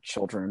teaching their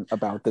children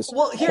about this?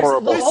 Well,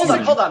 horrible.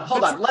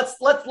 Hold on.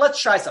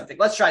 Let's try something.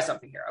 Let's try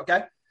something here,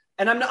 okay?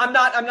 And I'm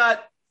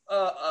not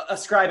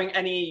ascribing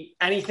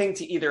anything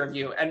to either of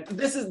you. And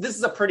this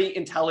is a pretty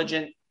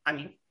intelligent. I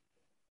mean,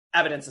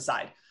 evidence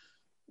aside,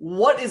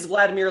 what is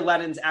Vladimir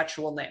Lenin's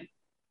actual name?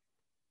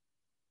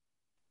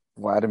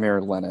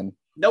 Vladimir Lenin.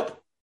 Nope.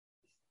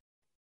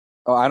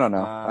 Oh, I don't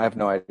know. I have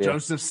no idea.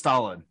 Joseph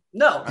Stalin.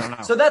 No.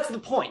 So that's the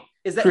point.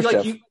 Is that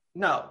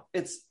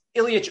it's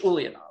Ilyich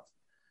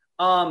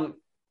Ulyanov.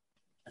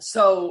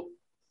 So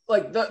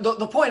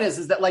the point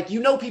is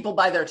that people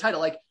by their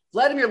title.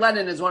 Vladimir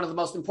Lenin is one of the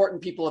most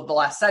important people of the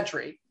last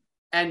century.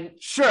 And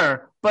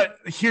sure, but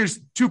here's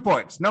 2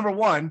 points. Number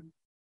one,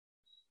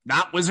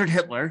 not Wizard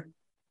Hitler.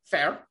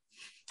 Fair.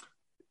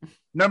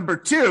 Number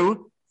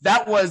two,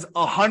 that was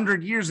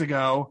 100 years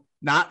ago,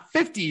 not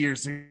 50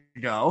 years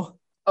ago.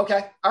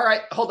 Okay. All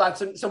right. Hold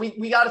on. So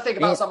we got to think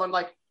about someone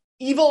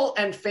evil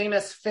and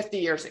famous 50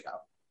 years ago.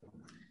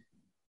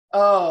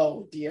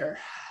 Oh, dear.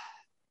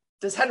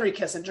 Does Henry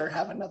Kissinger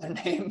have another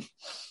name?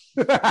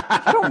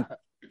 I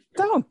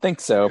don't think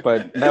so,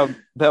 but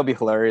that'll be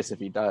hilarious if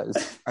he does.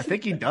 I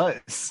think he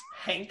does.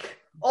 Hank.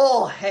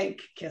 Oh,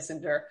 Hank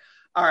Kissinger.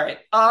 All right.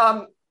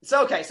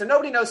 So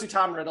nobody knows who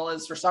Tom Riddle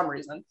is for some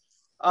reason.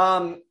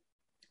 Also,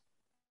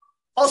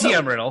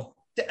 TM Riddle.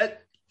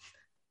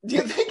 Do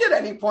you think at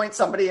any point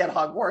somebody at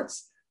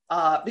Hogwarts,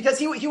 because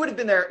he would have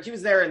been there, he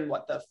was there in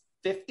what, the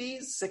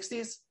 50s,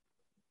 60s?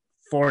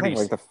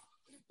 40s. Like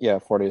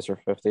 40s or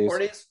 50s.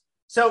 40s.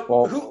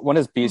 So when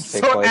does Beast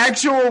take place?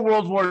 Actual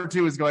World War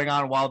II is going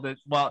on while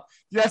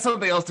that's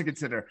something else to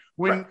consider.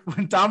 When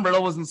Tom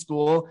Riddle was in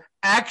school,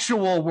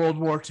 actual World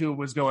War II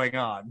was going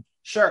on.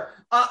 Sure.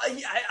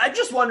 I'm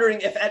just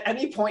wondering if at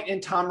any point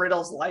in Tom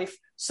Riddle's life,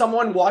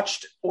 someone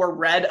watched or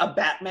read a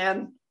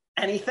Batman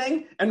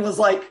anything and was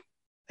like,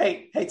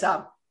 hey,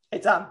 Tom,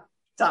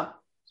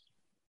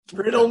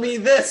 riddle me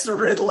this,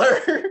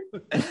 Riddler.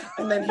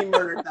 And then he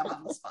murdered them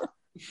on the spot.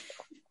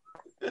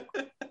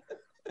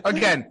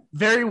 Again,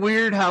 very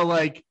weird how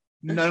like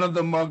none of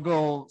the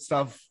Muggle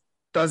stuff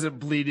doesn't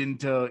bleed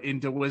into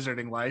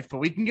wizarding life, but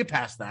we can get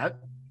past that.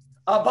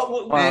 But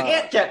we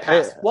can't get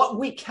past what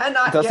we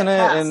cannot get past.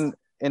 Doesn't it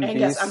in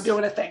Angus, Beast? I'm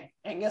doing a thing.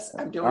 Angus,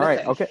 I'm doing all right,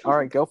 a thing. Okay, all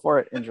right, go for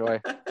it. Enjoy.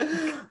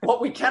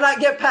 What we cannot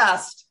get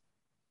past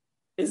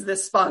is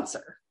this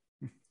sponsor.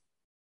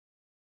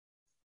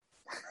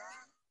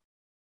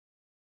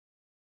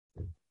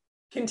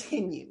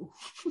 Continue.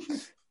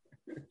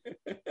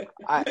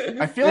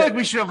 I feel like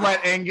we should have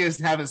let Angus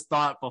have his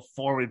thought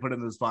before we put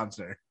in the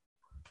sponsor.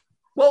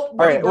 Well, all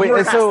right,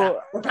 wait. So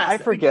I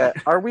forget.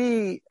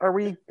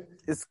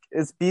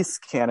 Is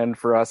Beast canon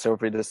for us, or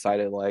if we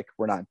decided like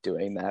we're not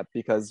doing that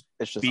because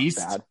it's just Beast?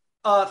 bad?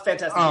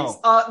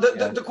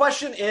 Fantastic. The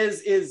question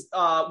is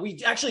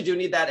we actually do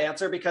need that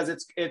answer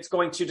because it's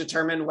going to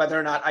determine whether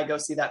or not I go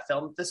see that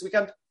film this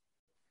weekend.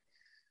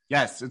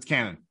 Yes, it's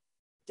canon.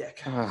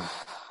 Dick.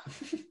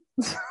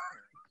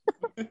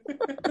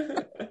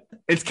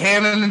 It's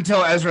canon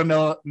until Ezra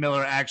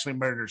Miller actually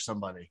murders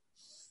somebody.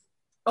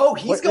 Oh,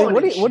 he's going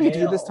to jail. What do you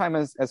do this time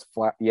as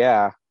Flash?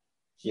 Yeah.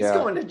 He's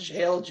going to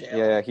jail.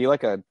 Yeah, he I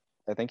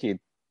think he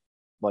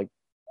I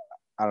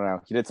don't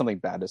know. He did something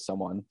bad to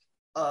someone.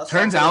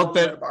 Turns out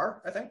that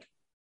bar, I think.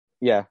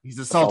 Yeah. He's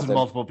assaulted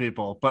multiple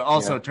people, but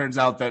also turns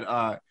out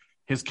that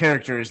his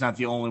character is not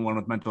the only one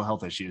with mental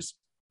health issues.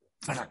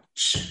 Not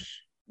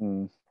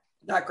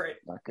great.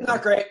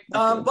 Not great.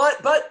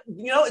 But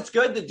it's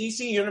good. The DC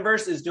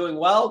universe is doing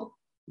well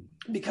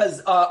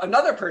because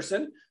another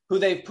person who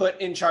they've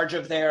put in charge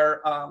of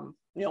their,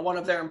 one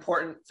of their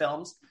important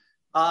films,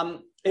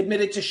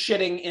 admitted to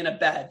shitting in a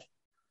bed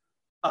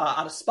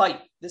out of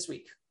spite this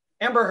week.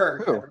 Amber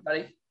Heard,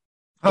 everybody.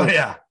 Oh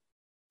yeah,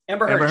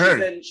 Amber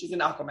Heard. She's in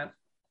Aquaman.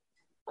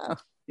 Oh.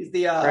 He's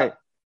the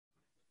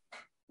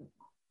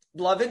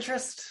love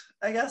interest,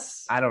 I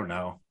guess. I don't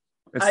know.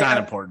 It's not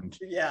important.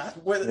 Yeah.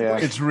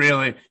 It's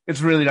really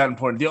not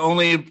important. The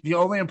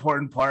only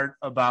important part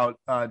about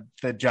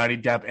the Johnny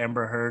Depp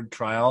Amber Heard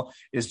trial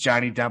is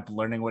Johnny Depp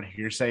learning what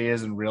hearsay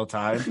is in real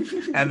time.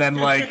 And then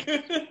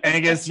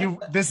Angus,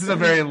 this is a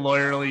very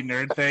lawyerly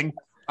nerd thing.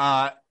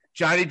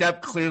 Johnny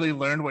Depp clearly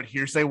learned what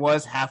hearsay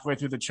was halfway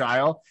through the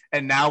trial.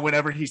 And now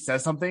whenever he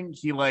says something,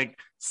 he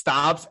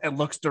stops and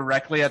looks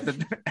directly at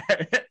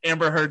the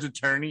Amber Heard's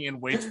attorney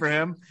and waits for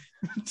him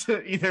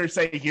to either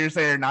say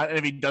hearsay or not. And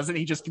if he doesn't,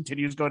 he just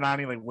continues going on.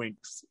 He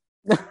winks.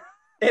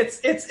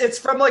 It's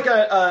from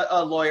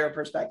a lawyer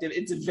perspective.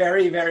 It's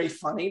very, very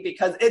funny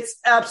because it's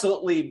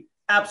absolutely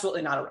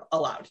not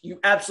allowed. You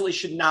absolutely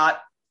should not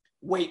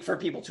wait for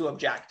people to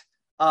object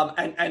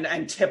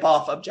and tip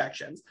off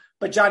objections.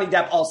 But Johnny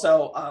Depp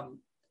also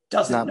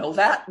doesn't know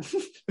that.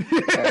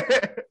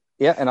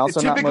 Yeah, and also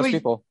not most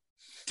people.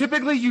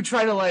 Typically, you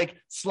try to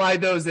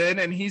slide those in,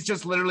 and he's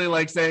just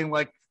literally saying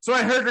so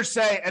I heard her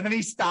say, and then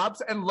he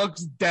stops and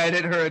looks dead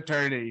at her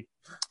attorney,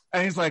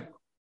 and he's like,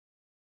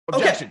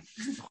 objection.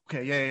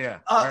 Okay, yeah.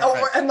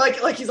 Right. And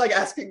he's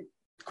asking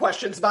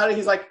questions about it.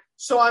 He's like,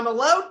 so I'm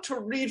allowed to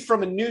read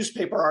from a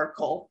newspaper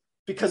article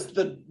because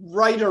the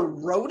writer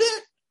wrote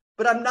it,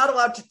 but I'm not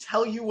allowed to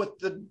tell you what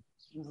the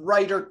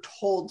writer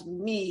told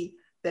me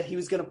that he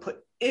was going to put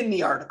in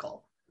the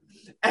article.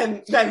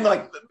 And then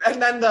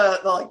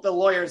the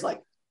lawyer's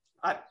like,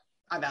 I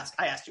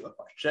asked you a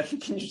question.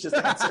 Can you just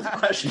answer the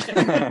question?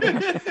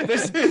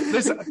 this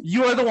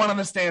you are the one on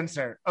the stand,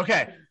 sir.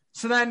 Okay.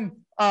 So then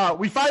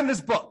we find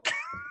this book.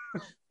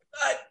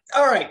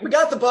 All right. We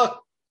got the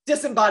book,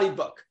 disembodied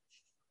book.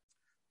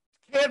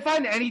 Can't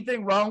find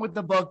anything wrong with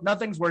the book.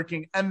 Nothing's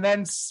working. And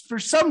then for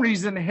some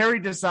reason, Harry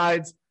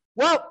decides,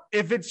 well,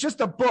 if it's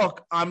just a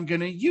book, I'm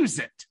going to use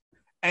it.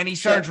 And he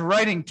starts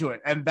writing to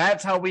it. And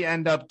that's how we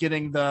end up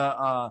getting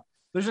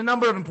there's a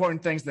number of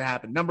important things that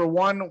happen. Number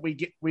one,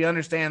 we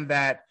understand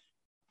that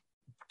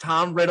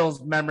Tom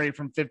Riddle's memory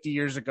from 50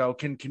 years ago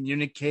can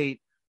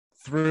communicate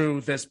through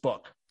this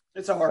book.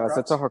 It's a Horcrux.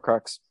 It's a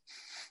Horcrux.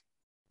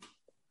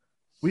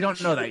 We don't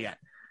know that yet.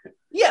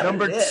 Yeah,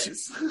 number it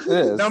is.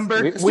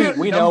 It is.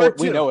 We know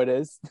it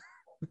is.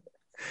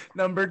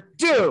 Number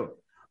two,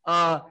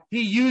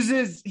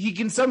 he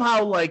can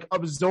somehow like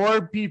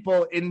absorb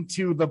people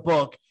into the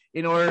book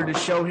in order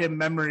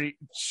to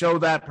show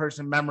that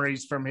person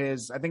memories from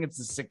his, I think it's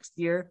the 6th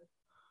year.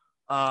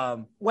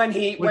 When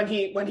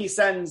he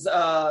sends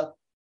the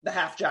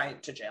half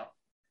giant to jail.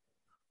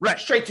 Right.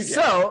 Straight to jail.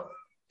 So,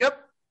 yep.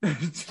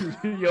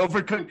 you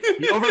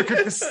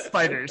overcook the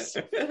spiders.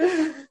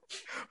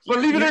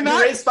 Believe it or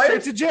not,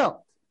 straight to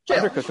jail.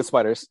 Undercook the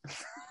spiders.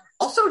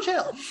 Also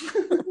jail.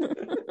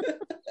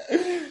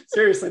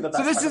 Seriously, the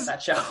best part of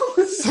that show.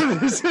 So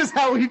this is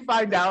how we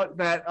find out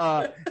that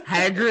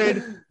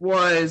Hagrid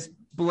was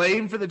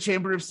blamed for the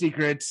Chamber of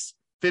Secrets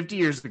 50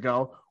 years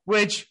ago,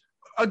 which,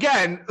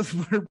 again,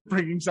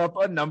 brings up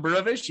a number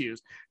of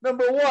issues.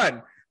 Number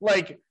one,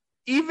 like,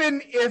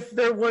 even if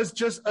there was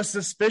just a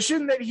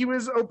suspicion that he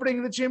was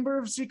opening the Chamber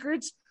of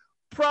Secrets,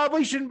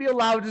 probably shouldn't be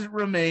allowed to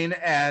remain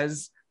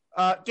as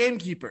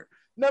gamekeeper.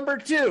 Number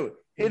two,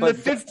 we know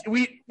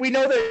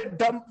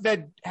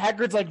that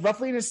Hagrid's like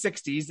roughly in his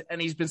 60s,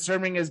 and he's been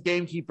serving as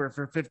gamekeeper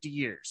for 50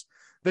 years.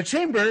 The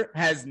chamber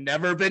has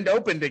never been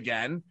opened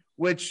again,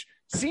 which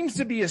seems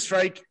to be a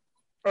strike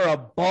or a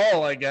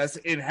ball, I guess,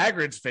 in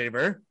Hagrid's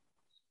favor.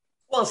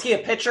 Well, is he a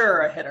pitcher or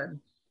a hitter?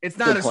 It's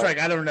not a strike.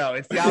 I don't know.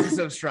 It's the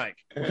opposite of strike.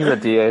 He's a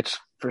DH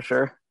for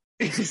sure.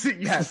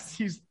 Yes,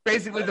 he's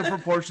basically the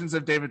proportions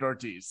of David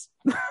Ortiz.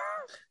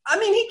 I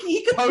mean,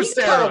 he could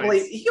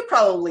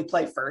probably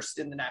play first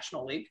in the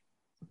National League.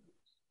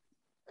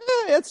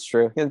 Yeah, it's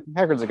true.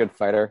 Hagrid's a good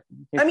fighter.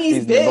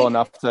 He's nimble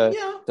enough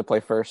to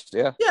play first.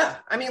 Yeah. Yeah.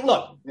 I mean,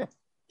 look,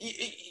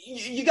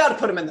 you got to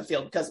put him in the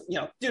field because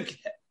dude can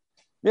hit.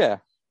 Yeah.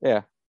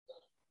 Yeah.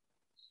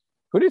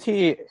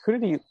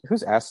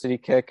 Whose ass did he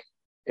kick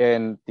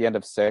in the end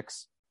of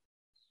 6?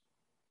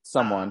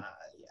 Someone.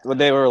 When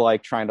they were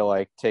like trying to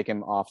like take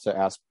him off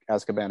to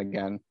Azkaban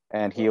again,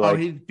 and he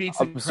beats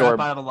the crap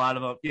out of a lot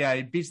of them. Yeah,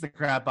 he beats the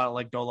crap out of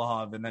like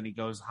Dolohov, and then he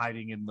goes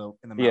hiding in the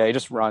yeah, he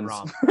just runs.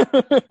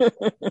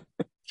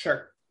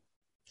 Sure,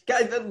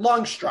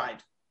 long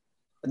stride.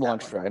 Long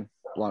stride.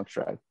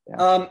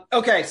 Yeah.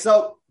 Okay,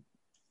 so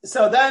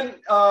then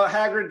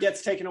Hagrid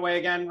gets taken away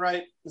again,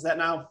 right? Is that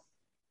now?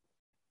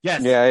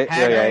 Yes.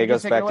 Yeah. He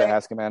goes back to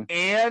Azkaban.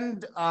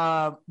 And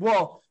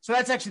so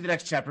that's actually the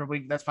next chapter.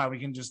 That's fine. We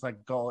can just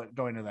like go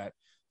into that.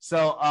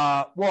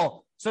 So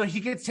so he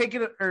gets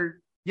taken,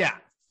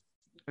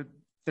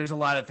 there's a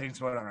lot of things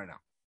going on right now.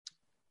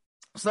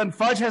 So then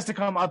Fudge has to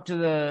come up to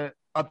the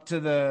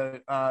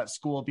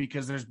school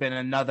because there's been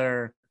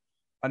another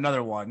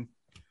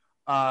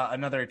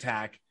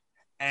attack,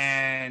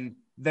 and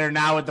they're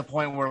now at the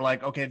point where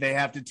like, okay, they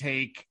have to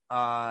take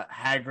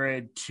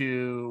Hagrid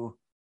to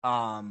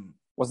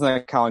Wasn't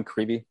that Colin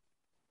Creevy?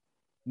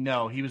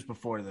 No, he was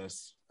before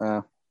this.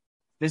 Oh.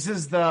 This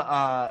is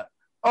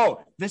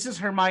this is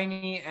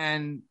Hermione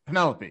and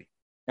Penelope.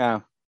 Yeah.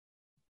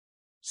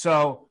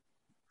 So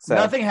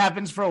nothing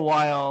happens for a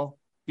while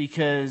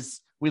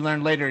because we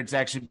learn later it's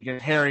actually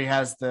because Harry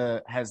has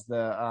the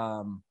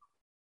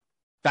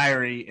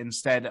diary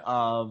instead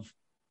of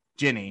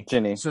Ginny.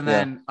 So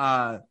then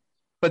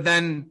but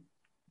then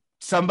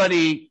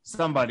somebody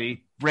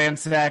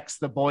ransacks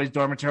the boys'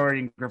 dormitory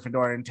in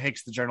Gryffindor and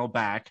takes the journal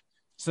back.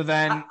 So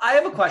then I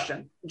have a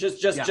question.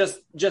 Just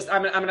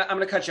I'm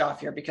gonna cut you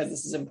off here because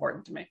this is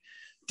important to me.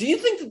 Do you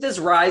think that this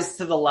rises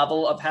to the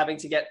level of having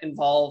to get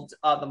involved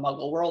the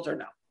Muggle world or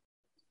no?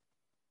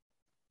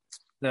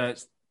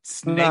 The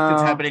snake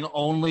that's happening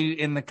only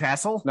in the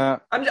castle? No.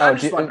 I'm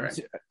just wondering.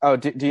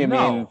 Do you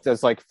mean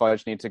does like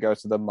Fudge need to go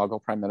to the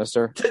Muggle Prime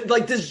Minister?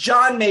 Does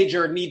John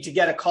Major need to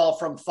get a call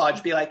from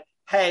Fudge? Be like,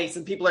 hey,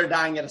 some people are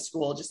dying at a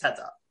school. Just heads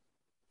up.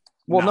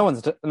 Well, no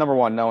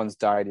one's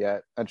died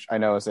yet. Which I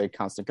know is a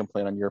constant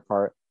complaint on your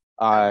part.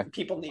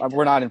 People need.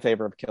 We're not in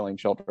favor of killing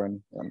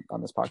children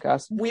on this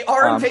podcast. We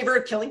are in favor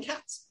of killing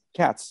cats.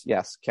 Cats,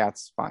 yes,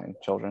 cats, fine.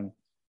 Children,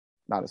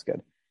 not as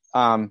good.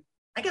 I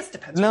guess it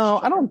depends. No,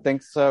 I don't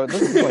think so.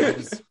 This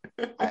is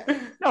like,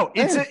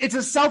 it's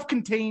a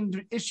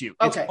self-contained issue.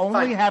 It's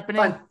only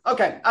happening. Fine.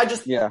 Okay,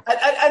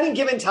 at any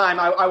given time,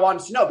 I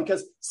wanted to know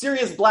because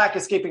Sirius Black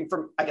escaping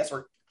from. I guess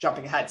we're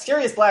jumping ahead.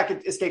 Sirius Black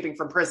escaping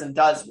from prison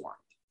does warrant.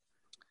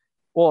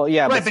 Well,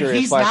 yeah, right, but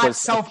he's Black not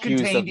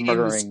self-contained in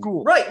the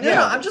school. Right?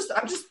 No, I'm just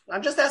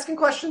asking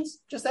questions.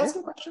 Just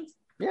asking questions.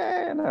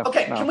 Yeah, no.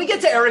 Okay, can we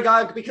get to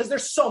Aragog because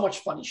there's so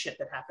much funny shit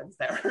that happens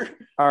there.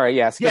 All right,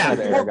 yes. Yeah,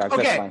 to Aragog.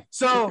 Okay,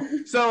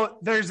 so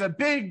there's a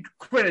big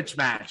Quidditch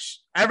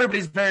match.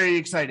 Everybody's very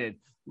excited.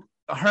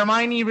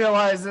 Hermione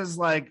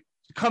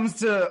comes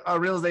to a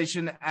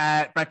realization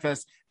at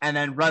breakfast and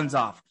then runs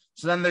off.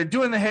 So then they're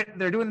doing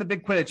the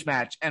big Quidditch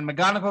match, and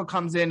McGonagall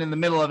comes in the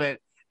middle of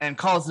it and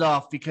calls it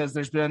off because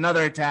there's been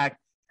another attack,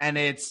 and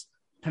it's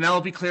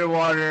Penelope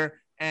Clearwater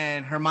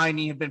and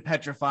Hermione have been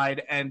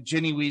petrified, and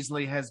Ginny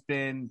Weasley has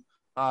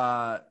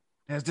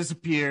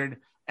disappeared.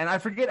 And I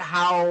forget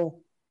how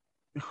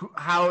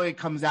it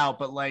comes out,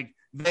 but like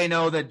they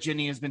know that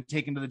Ginny has been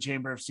taken to the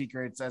Chamber of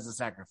Secrets as a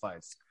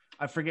sacrifice.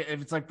 I forget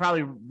if it's like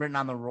probably written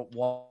on the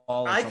wall.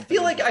 I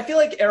feel like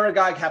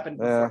Aragog happened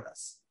before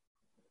this.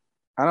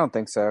 I don't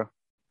think so.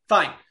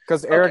 Fine.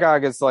 Because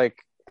Aragog is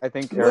like, I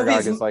think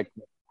Aragog is like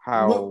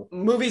how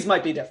movies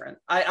might be different.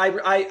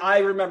 I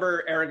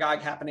remember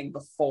Aragog happening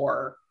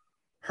before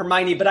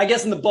Hermione, but I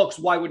guess in the books,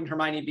 why wouldn't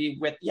Hermione be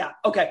with? Yeah.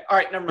 Okay. All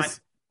right. Never mind.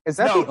 Is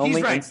that the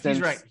only instance?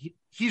 He's right.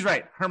 He's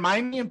right.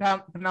 Hermione and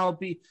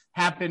Penelope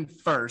happened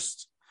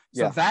first.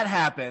 So that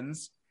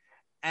happens.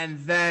 And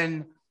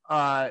then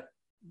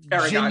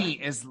Ginny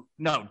is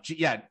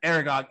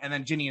Aragog, and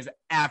then Ginny is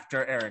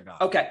after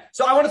Aragog. Okay.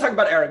 So I want to talk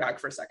about Aragog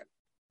for a second.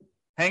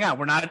 Hang on.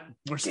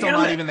 We're still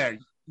not even there.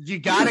 You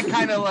gotta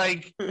kind of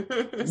like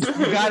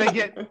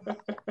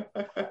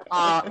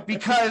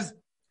because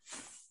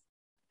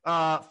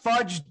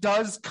Fudge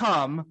does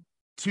come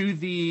to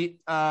the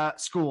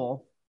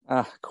school.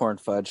 Corn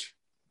fudge.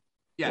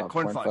 Yeah,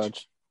 corn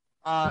fudge.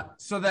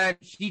 So then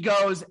he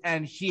goes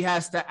and he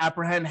has to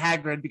apprehend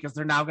Hagrid because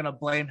they're now going to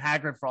blame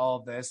Hagrid for all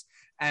of this.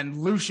 And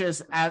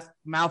Lucius, as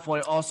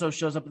Malfoy, also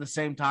shows up at the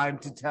same time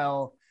to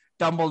tell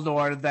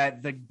Dumbledore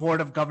that the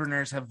Board of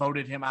Governors have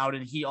voted him out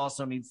and he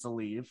also needs to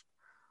leave.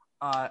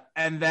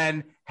 And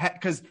then,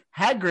 because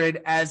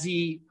Hagrid, as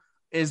he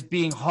is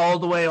being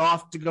hauled away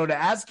off to go to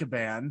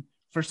Azkaban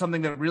for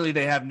something that really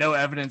they have no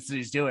evidence that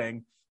he's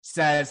doing,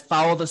 says,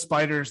 follow the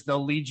spiders,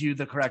 they'll lead you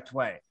the correct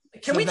way.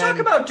 Can we talk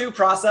about due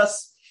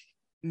process?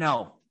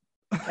 No.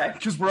 Okay.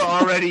 Because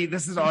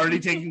this is already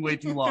taking way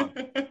too long.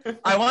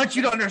 I want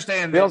you to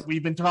understand that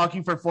we've been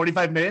talking for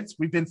 45 minutes.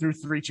 We've been through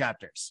 3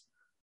 chapters.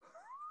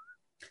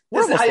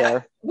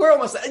 We're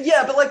almost there.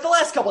 Yeah, but like the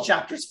last couple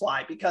chapters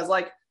fly because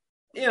like,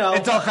 you know.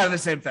 It's all kind of the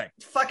same thing.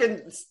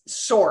 Fucking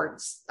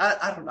swords.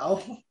 I don't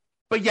know.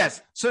 But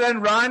yes, so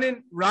then Ron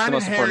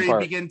and Harry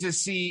begin to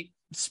see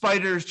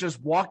spiders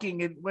just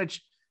walking in,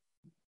 which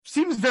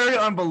seems very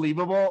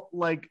unbelievable.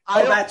 Like,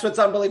 that's what's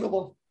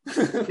unbelievable.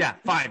 Yeah,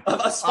 fine.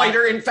 A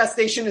spider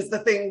infestation is the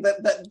thing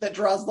that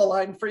draws the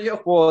line for you.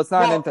 Well, it's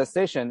not an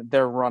infestation.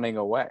 They're running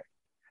away.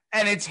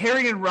 And it's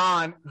Harry and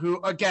Ron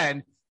who,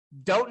 again,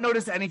 don't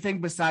notice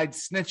anything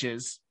besides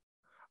snitches.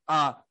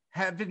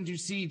 Happen to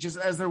see, just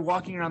as they're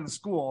walking around the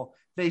school,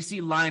 they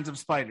see lines of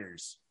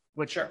spiders,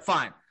 which are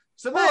fine.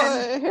 So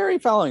then Harry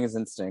following his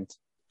instinct.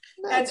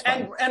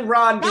 And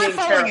Ron being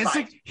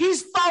terrified.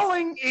 He's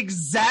following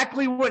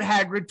exactly what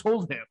Hagrid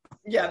told him.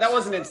 Yeah, that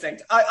was an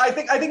instinct. I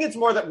think it's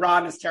more that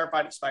Ron is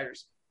terrified of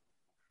spiders.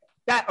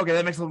 That makes a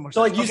little more sense.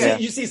 So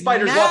like you see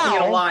spiders walking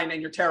in a line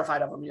and you're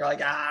terrified of them. You're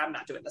like, I'm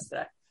not doing this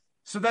today.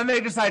 So then they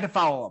decide to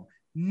follow him.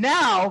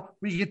 Now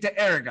we get to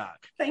Aragog.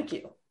 Thank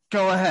you.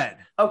 Go ahead.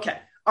 Okay.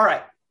 All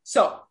right.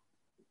 So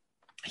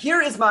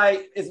here is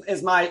my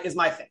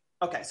thing.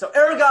 Okay. So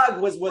Aragog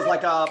was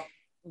like a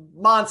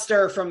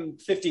monster from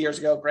 50 years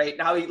ago. Great.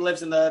 Now he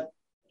lives in the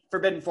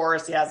Forbidden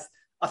Forest. He has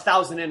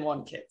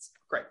 1,001 kids.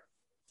 Great.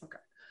 Okay.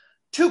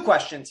 2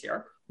 questions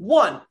here.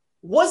 1,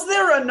 was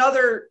there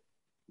another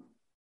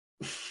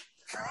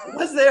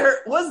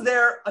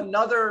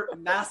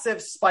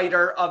massive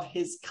spider of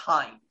his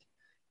kind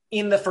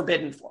in the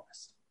Forbidden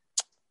Forest?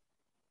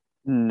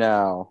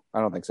 No,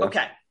 I don't think so.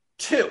 Okay.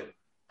 2,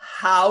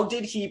 how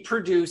did he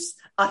produce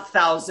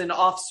 1,000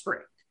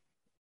 offspring?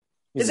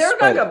 Is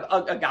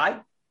Aragog a guy?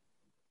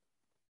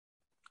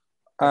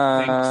 I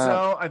think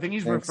so. I think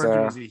he's referred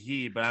to as a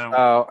he, but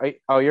I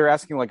don't. You're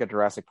asking like a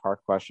Jurassic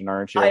Park question,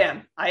 aren't you? I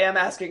am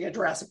asking a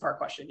Jurassic Park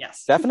question.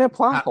 Yes. Definite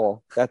plot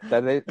hole.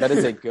 That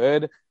is a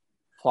good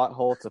plot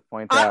hole to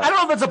point out. I don't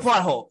know if it's a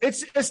plot hole.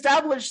 It's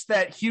established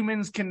that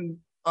humans can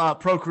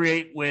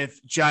procreate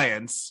with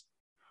giants,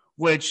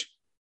 which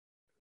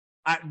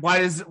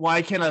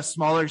why can a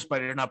smaller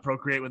spider not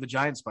procreate with a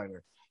giant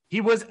spider?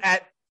 He was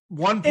at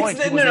one point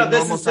a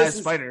normal-sized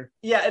spider.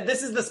 Yeah,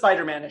 this is the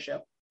Spider-Man issue.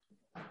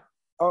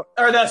 Or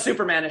the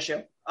Superman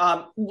issue.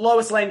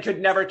 Lois Lane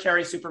could never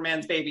carry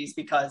Superman's babies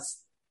because...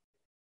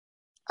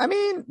 I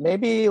mean,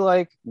 maybe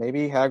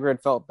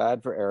Hagrid felt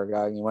bad for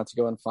Aragog and he went to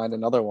go and find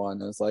another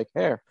one. And it's like,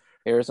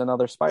 here's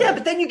another spider. Yeah,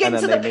 but then you get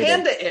into the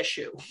panda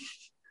issue.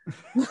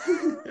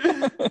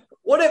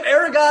 What if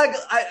Aragog...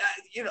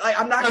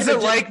 I'm not going to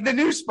like the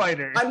new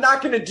spider. I'm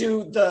not going to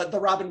do the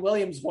Robin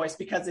Williams voice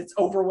because it's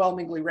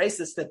overwhelmingly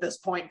racist at this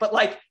point. But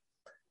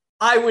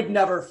I would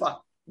never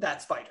fuck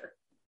that spider.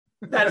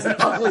 That is an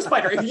ugly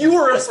spider. If you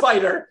were a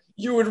spider,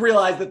 you would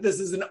realize that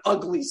this is an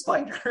ugly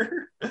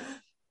spider.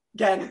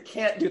 Again,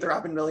 can't do the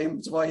Robin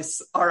Williams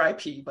voice,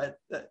 R.I.P., but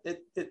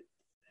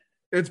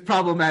it's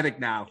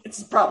problematic now.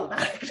 It's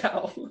problematic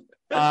now.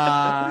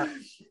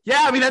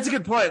 Yeah, I mean, that's a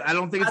good point. I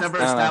don't think it's ever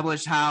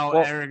established how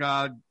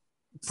Aragog...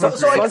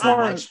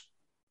 Slughorn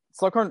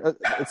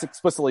it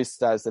explicitly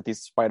says that these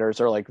spiders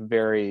are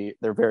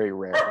they're very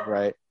rare,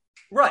 right?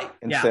 Right.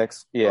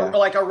 Insects. Yeah. Or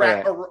like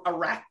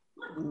arachnoid.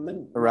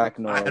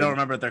 I don't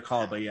remember what they're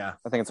called, but yeah.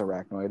 I think it's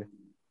arachnoid.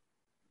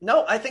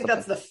 No, I think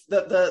that's the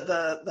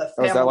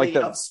family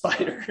of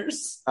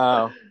spiders.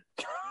 Oh.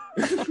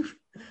 Shows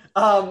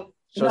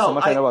how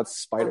much I know about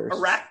spiders.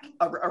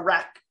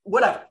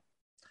 Whatever.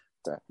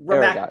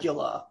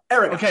 Ramacula.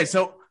 Aragog. Okay,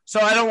 so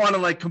I don't want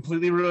to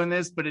completely ruin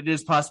this, but it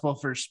is possible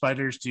for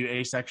spiders to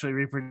asexually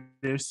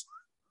reproduce.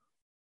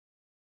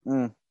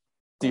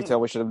 Detail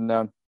we should have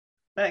known.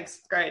 Thanks.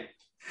 Great.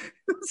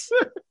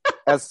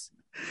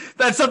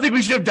 That's something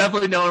we should have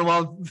definitely known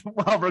while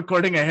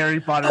recording a Harry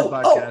Potter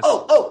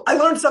podcast. I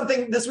learned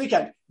something this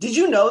weekend. Did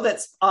you know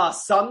that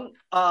some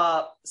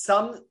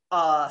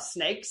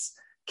snakes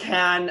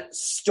can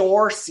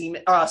store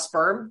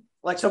sperm?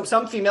 Like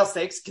some female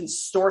snakes can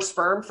store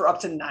sperm for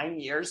up to 9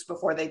 years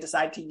before they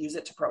decide to use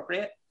it to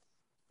procreate.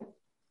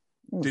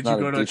 Did you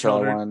go to a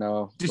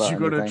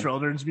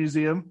children's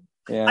museum?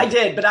 Yeah. I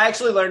did, but I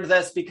actually learned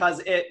this because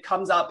it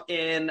comes up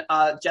in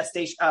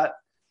gestation.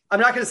 I'm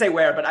not going to say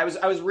where, but I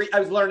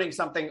was learning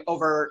something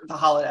over the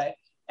holiday,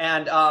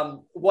 and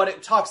what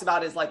it talks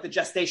about is like the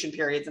gestation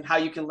periods and how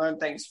you can learn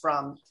things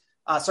from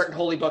certain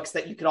holy books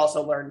that you could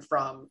also learn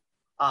from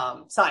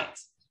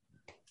science.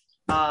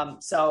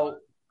 So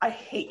I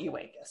hate you,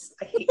 Angus.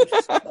 I hate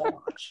you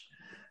so much.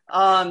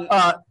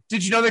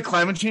 Did you know that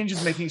climate change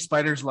is making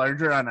spiders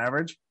larger on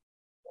average?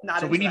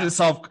 We need to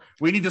solve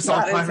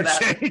climate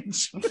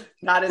change.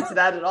 Not into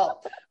that at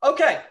all.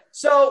 Okay,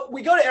 so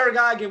we go to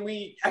Aragog and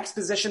we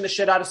exposition the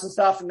shit out of some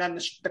stuff, and then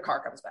the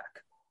car comes back.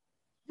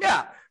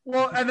 Yeah,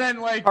 well, and then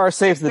like car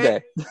saves the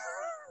day.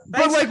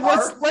 But like,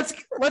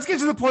 let's get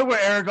to the point where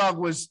Aragog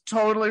was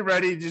totally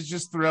ready to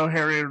just throw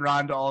Harry and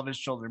Ron to all of his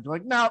children. Be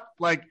like, no,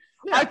 like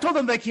I told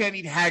them they can't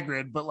eat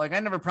Hagrid, but like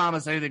I never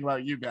promised anything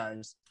about you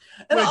guys.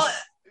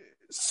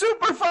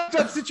 Super fucked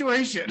up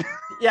situation.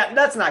 Yeah,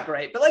 that's not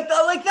great. But like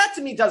that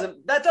to me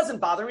doesn't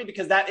bother me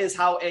because that is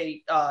how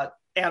a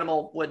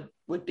animal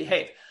would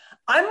behave.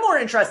 I'm more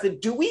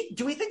interested. Do we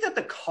think that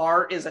the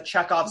car is a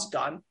Chekhov's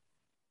gun?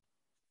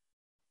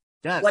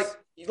 Yes.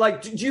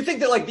 Like, do you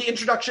think that like the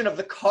introduction of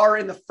the car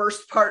in the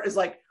first part is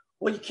like,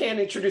 well, you can't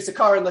introduce a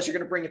car unless you're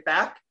going to bring it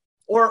back,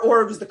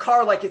 or was the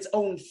car like its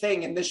own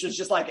thing and this was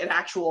just like an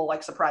actual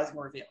like surprising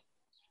reveal?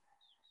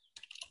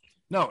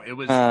 No, it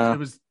was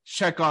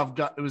Chekhov.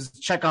 It was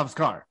Chekhov's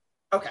car.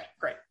 Okay,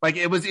 great. Like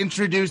it was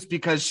introduced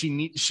because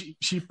she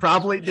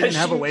probably didn't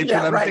have a way for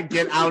them to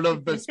get out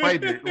of the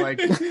spider. Like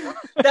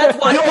that's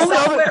why.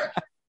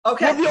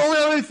 Okay. Well, the only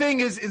other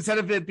thing is instead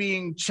of it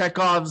being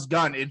Chekhov's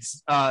gun,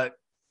 it's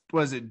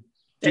was it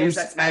Deus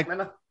Ex?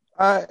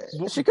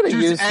 She could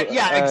have used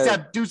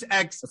except Deus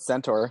Ex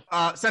Centaur.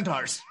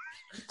 Centaurs.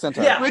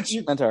 Centaur. Yeah.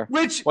 Centaur.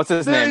 Which what's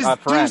his name?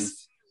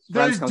 Ferenz.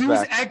 There's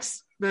Deus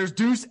Ex. There's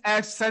Deus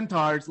Ex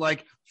Centaurs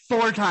like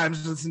 4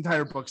 times in this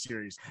entire book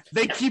series.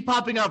 They keep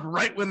popping up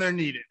right when they're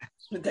needed.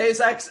 Deus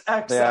Ex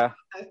Centaurium.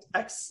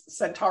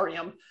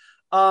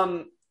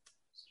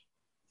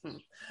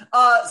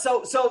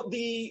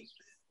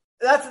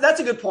 That's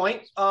a good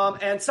point.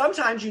 And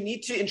sometimes you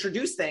need to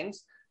introduce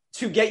things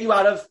to get you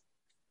out of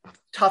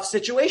tough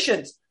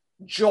situations.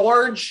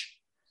 George.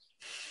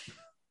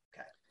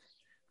 Okay.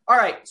 All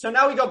right. So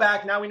now we go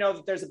back. Now we know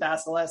that there's a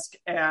basilisk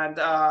and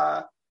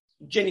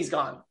Ginny's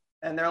gone.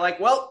 And they're like,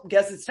 well,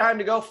 guess it's time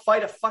to go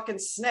fight a fucking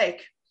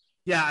snake.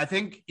 Yeah, I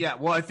think it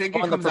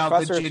comes the out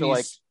that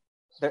Ginny's...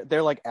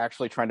 they're like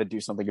actually trying to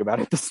do something about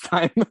it this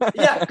time.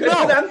 Yeah, good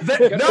for them.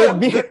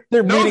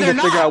 They're meeting to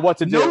figure out what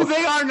to do. No,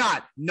 they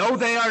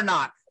are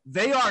not.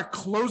 They are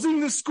closing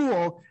the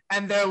school,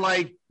 and they're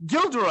like,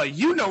 Gilderoy,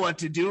 you know what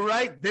to do,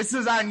 right? This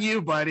is on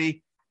you,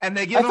 buddy. And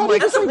they give him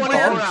like 24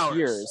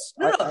 hours.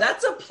 No,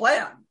 that's a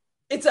plan.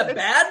 It's a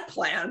bad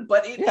plan,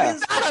 but it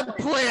is not a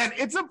plan.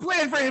 It's a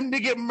plan for him to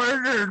get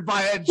murdered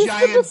by a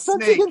giant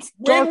snake.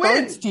 Dark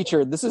arts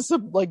teacher. This is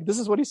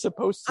what he's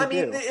supposed to do.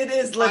 I mean, it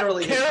is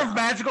literally care of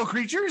magical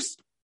creatures.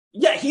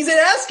 Yeah, he's in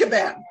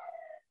Azkaban.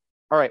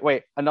 All right,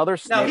 wait. Another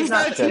snake. No, he's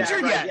not a teacher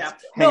yet. Yeah.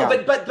 No,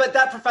 but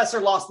that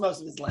professor lost most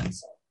of his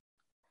limbs.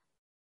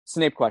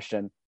 Snape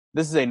question.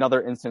 This is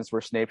another instance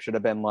where Snape should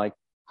have been like,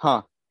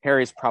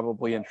 Harry's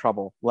probably in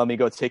trouble. Let me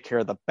go take care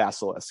of the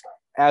basilisk.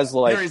 As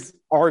like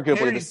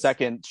arguably the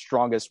second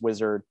strongest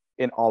wizard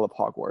in all of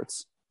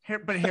Hogwarts.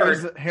 But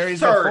Harry's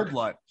a full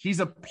blood. He's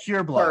a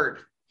pure blood. Third.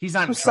 He's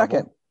not in trouble.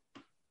 Second.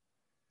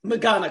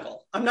 McGonagall.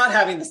 I'm not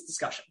having this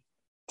discussion.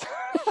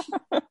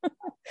 All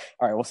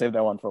right, we'll save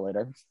that one for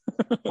later.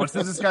 What's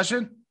the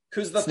discussion?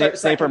 Who's the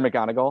Snape or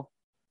McGonagall?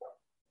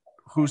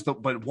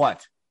 But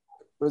what?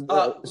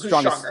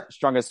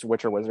 Strongest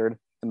Witcher wizard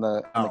in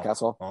the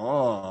castle.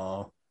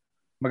 Oh,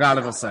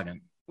 McGonagall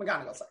second.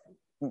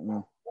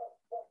 Mm-mm.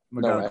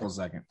 McGonagall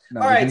second.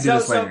 No, all right,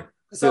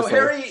 so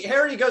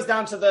Harry goes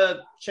down to the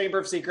Chamber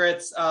of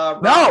Secrets.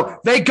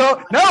 They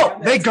go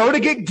to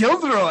get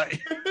Gilderoy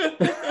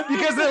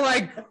because they're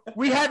like,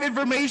 we have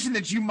information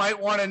that you might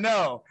want to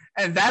know,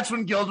 and that's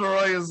when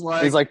Gilderoy is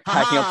like, he's like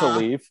packing up to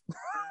leave.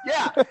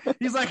 Yeah,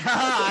 he's like,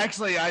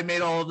 actually, I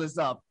made all of this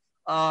up.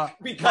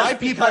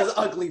 Because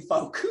ugly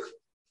folk.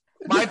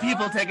 My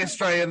people take a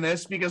stray in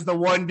this because the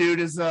one dude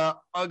is a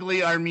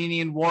ugly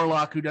Armenian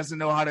warlock who doesn't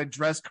know how to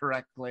dress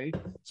correctly.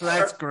 So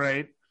that's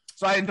great.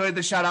 So I enjoyed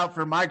the shout out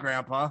for my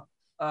grandpa.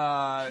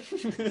 Appears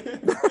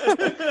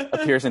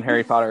in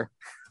Harry Potter.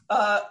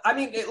 I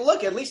mean,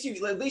 look, at least you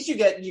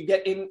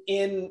get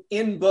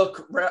in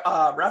book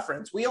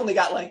reference. We only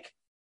got like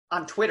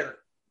on Twitter.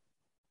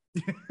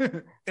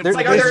 Are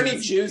there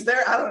any Jews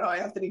there? I don't know.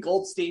 Anthony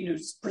Goldstein,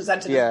 who's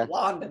presented as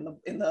blonde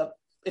in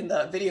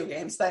the video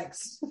games.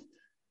 Thanks.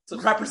 So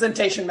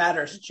representation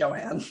matters,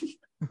 Joanne.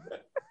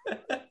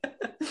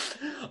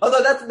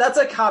 Although that's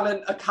a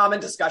common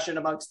discussion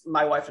amongst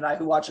my wife and I,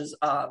 who watches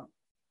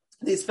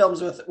these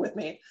films with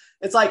me.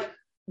 It's like,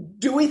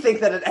 do we think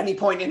that at any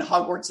point in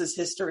Hogwarts'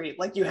 history,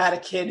 like you had a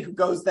kid who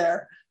goes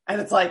there and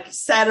it's like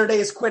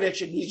Saturday's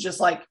Quidditch and he's just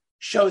like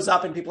shows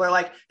up and people are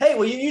like, hey,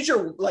 will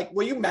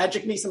you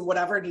magic me some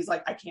whatever? And he's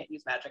like, I can't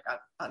use magic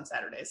on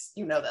Saturdays.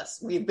 You know this.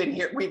 We've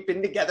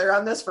been together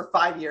on this for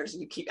 5 years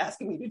and you keep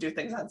asking me to do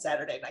things on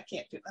Saturday and I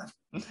can't do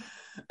them.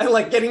 And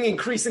like getting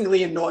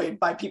increasingly annoyed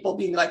by people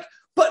being like,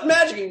 but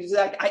magic. And he's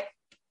like,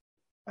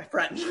 my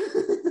friend.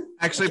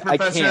 Actually,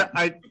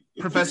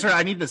 Professor,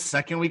 I need the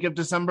second week of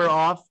December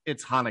off.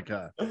 It's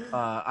Hanukkah.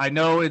 I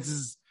know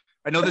this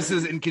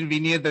is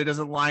inconvenient that it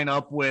doesn't line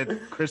up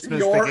with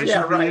Christmas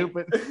vacation for you,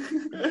 but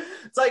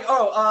it's like,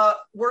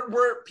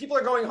 we're people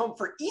are going home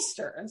for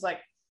Easter, and it's like,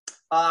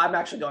 I'm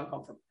actually going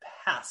home for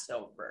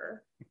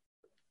Passover.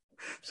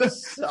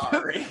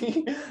 Sorry. I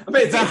mean,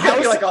 it's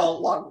gonna be like a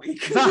long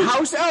week. The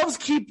house elves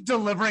keep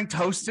delivering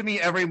toast to me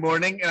every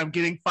morning, and I'm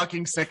getting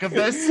fucking sick of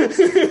this.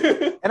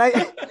 and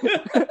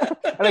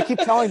I keep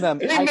telling them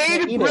they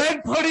made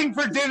bread pudding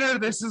for dinner.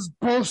 This is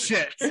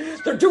bullshit.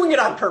 They're doing it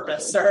on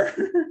purpose, sir.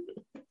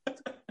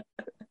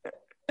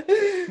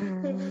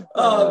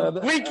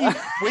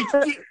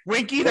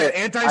 Winky, that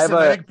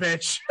anti-Semitic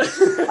bitch.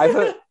 I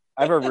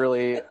have a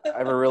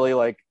really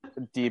like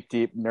deep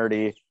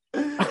nerdy.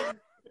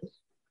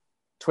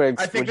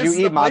 Twigs, would you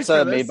eat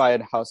matzah made by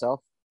a house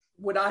elf?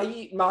 Would I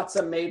eat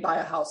matzah made by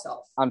a house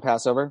elf on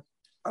Passover?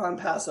 For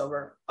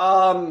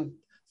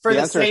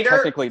the Seder,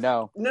 technically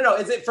no. No.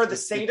 Is it for the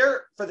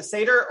Seder? For the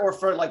Seder, or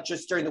for like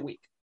just during the week?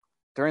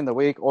 During the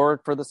week,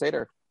 or for the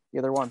Seder,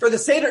 either one. For the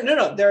Seder,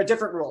 no. There are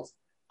different rules.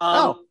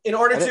 In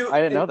order to, I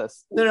didn't know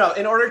this. No.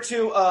 In order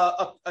to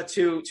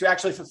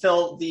actually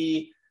fulfill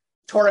the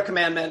Torah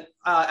commandment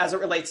as it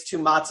relates to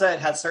matzah, it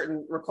has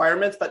certain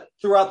requirements. But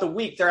throughout the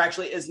week, there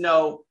actually is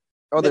no.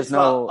 There's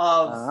no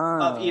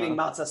of eating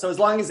matzah. So as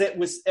long as it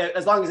was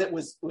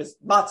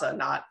matzah,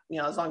 not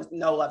as long as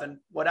no leaven,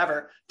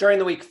 whatever during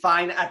the week,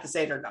 fine. At the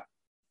Seder, no.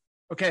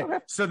 Okay.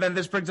 So then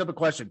this brings up a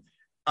question: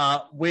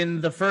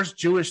 when the first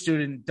Jewish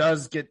student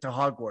does get to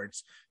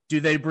Hogwarts, do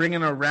they bring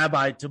in a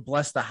rabbi to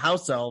bless the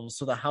house elves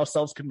so the house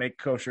elves can make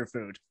kosher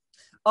food?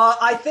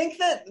 I think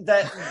that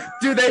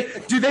do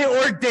they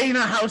ordain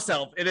a house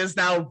elf? It is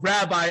now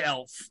Rabbi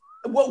Elf.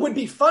 What would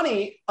be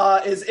funny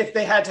is if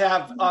they had to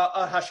have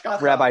a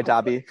hashgacha. Rabbi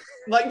Dobby.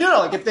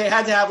 Like if they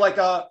had to have like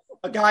a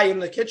guy in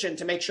the kitchen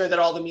to make sure that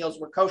all the meals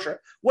were kosher.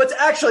 What's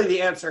actually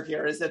the answer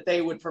here is that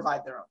they would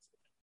provide their own food.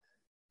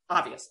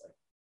 Obviously.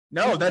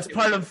 No, that's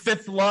part of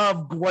fifth law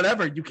of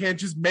whatever. You can't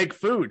just make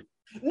food.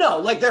 No,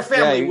 like their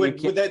family would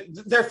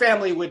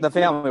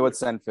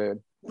send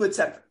food. Would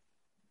send food.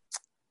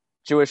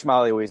 Jewish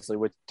Molly Weasley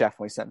would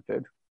definitely send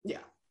food. Yeah.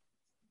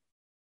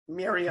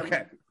 Miriam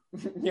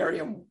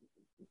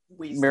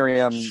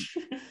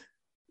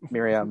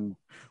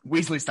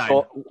Weasley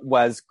Stein.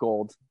 Wes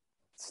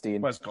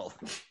Goldstein. Wes Gold.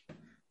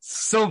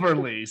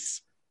 Silverlease.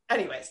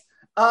 Anyways,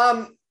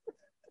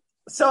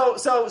 so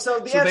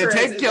the answer is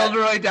they take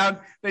Gilderoy down.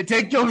 They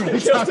take Gilderoy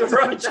down to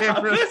the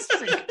chamber.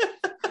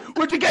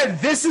 Which again,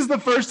 this is the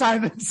first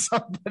time that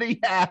somebody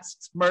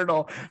asks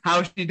Myrtle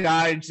how she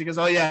died. She goes,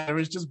 "Oh yeah, there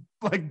was just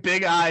like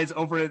big eyes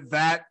over at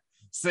that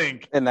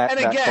sink." In that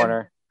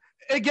corner.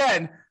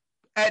 Again,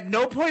 at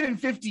no point in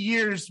 50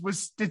 years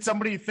did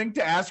somebody think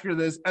to ask her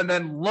this, and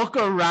then look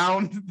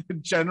around the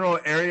general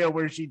area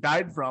where she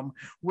died from,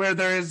 where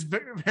there is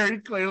very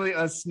clearly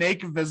a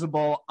snake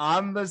visible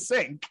on the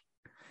sink,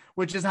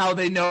 which is how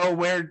they know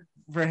where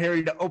for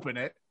Harry to open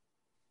it.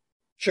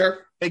 Sure.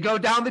 They go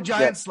down the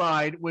giant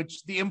slide,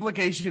 which the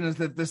implication is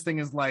that this thing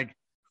is like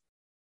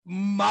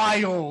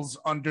miles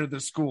under the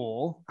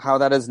school. How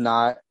that is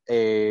not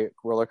a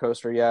roller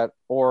coaster yet,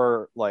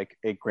 or like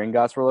a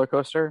Gringotts roller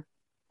coaster,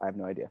 I have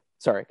no idea.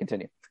 Sorry,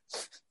 continue.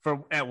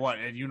 At what?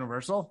 At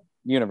Universal?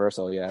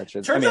 Universal, yeah. It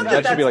should. Turns out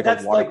that should be like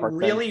a water park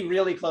really, thing.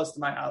 Really close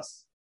to my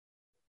house.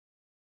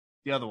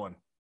 The other one.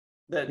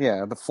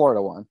 The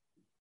Florida one.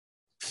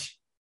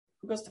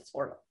 Who goes to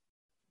Florida?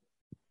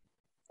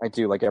 I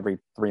do, like every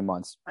 3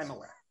 months. I'm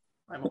aware.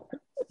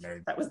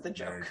 That was the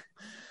joke.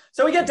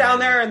 So we get down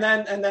there, and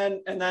then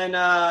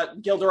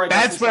Gilderoy.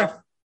 That's where. Stuff.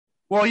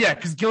 Well, yeah,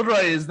 because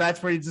Gilderoy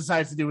that's where he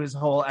decides to do his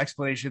whole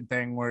explanation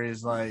thing, where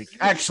he's like,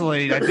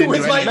 "Actually, I didn't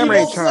do my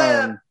memory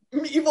charm.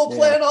 Evil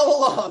plan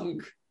all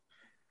along."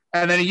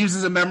 And then he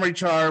uses a memory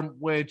charm,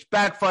 which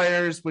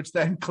backfires, which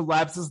then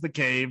collapses the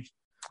cave.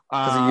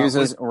 Because he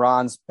uses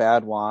Ron's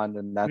bad wand,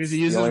 and that's because he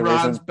uses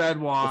Ron's bad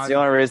wand. It's the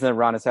only reason that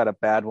Ron has had a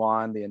bad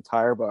wand the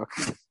entire book.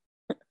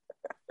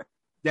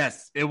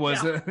 Yes, it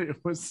was. Yeah. It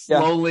was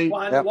slowly.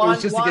 Wand, it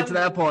was just to get to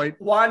that point.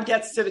 Wand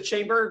gets to the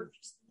chamber,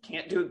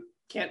 can't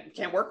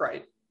work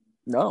right.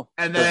 No,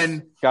 and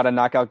then got to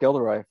knock out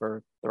Gilderoy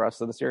for the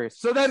rest of the series.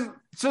 So then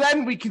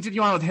we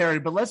continue on with Harry,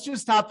 but let's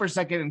just stop for a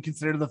second and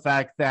consider the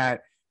fact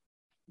that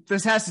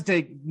this has to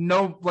take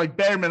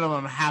bare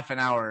minimum half an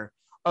hour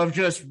of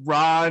just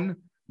Ron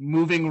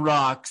moving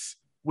rocks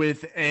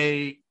with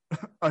a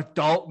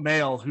adult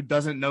male who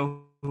doesn't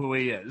know who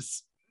he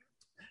is.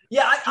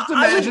 Yeah, just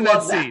imagine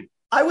that that scene.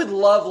 I would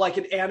love like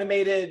an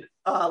animated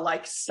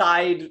like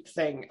side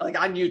thing like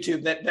on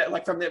YouTube that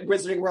like from the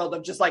Wizarding World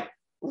of just like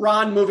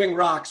Ron moving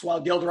rocks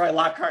while Gilderoy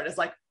Lockhart is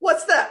like,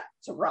 "What's that?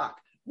 It's a rock.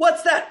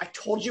 What's that? I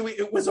told you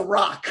it was a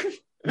rock."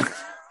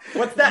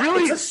 What's that?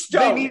 Really? It's a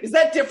stone. Is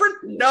that different?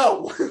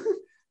 No.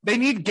 They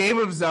need Game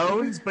of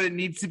Zones, but it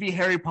needs to be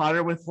Harry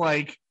Potter with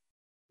like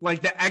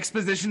the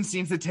exposition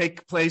scenes that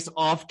take place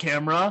off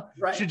camera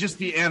should just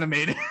be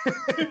animated.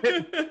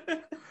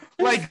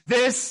 Like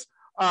this,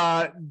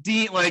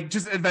 Dean, like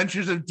just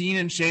adventures of Dean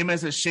and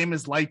Seamus as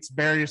Seamus lights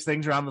various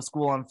things around the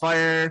school on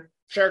fire.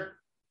 Sure.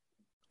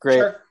 Great.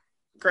 Sure.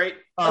 Great.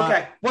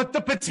 Okay. What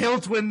the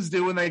Patil twins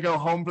do when they go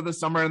home for the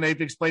summer and they have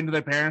to explain to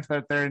their parents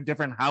that they're in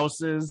different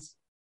houses.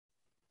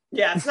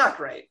 Yeah, it's not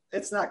great.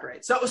 It's not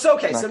great. So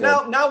okay. So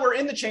now we're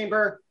in the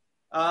chamber,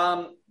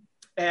 and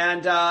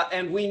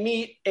we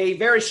meet a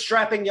very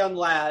strapping young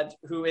lad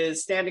who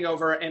is standing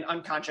over an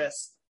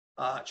unconscious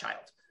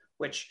child,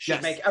 which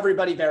should make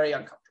everybody very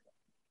uncomfortable.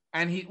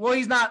 And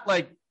he's not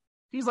like,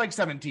 he's like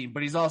 17,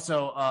 but he's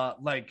also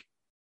like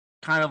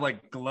kind of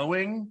like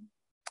glowing.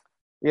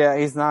 Yeah,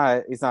 he's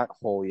not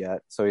whole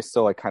yet, so he's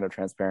still like kind of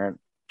transparent.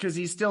 Because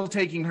he's still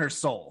taking her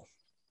soul.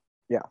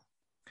 Yeah.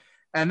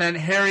 And then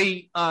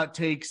Harry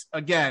takes,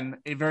 again,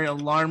 a very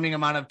alarming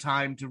amount of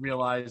time to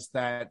realize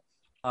that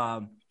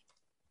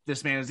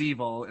this man is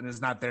evil and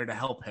is not there to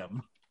help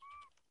him.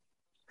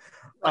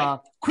 Right.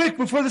 Quick,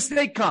 before the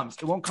snake comes.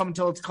 It won't come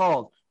until it's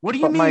called. What do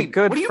you mean? My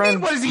good what do you friend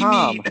mean? What does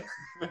Tom. he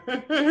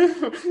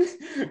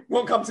mean?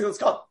 Won't come until it's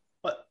called.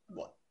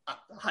 What?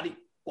 How do you...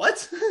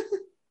 What?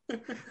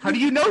 How do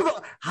you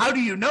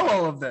know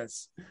all of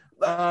this?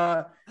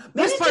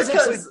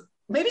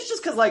 Maybe it's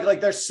just because like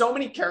there's so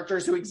many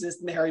characters who exist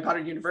in the Harry Potter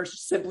universe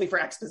simply for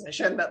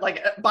exposition that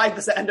like by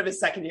the end of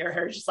his second year,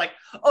 Harry's just like,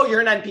 "Oh, you're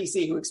an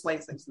NPC who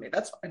explains things to me.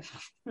 That's fine."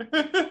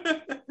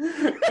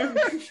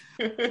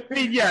 I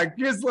mean, yeah,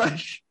 because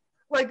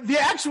like the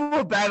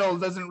actual battle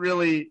doesn't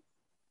really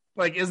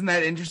isn't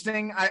that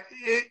interesting.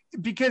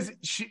 Because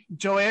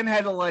Joanne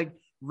had to like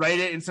write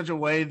it in such a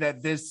way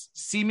that this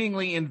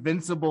seemingly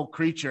invincible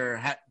creature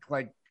had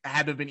to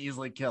have been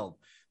easily killed.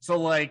 So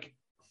like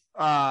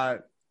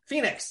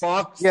Phoenix.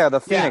 Fawkes, yeah,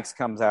 the Phoenix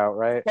comes out,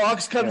 right?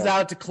 Fawkes comes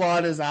out to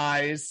claw his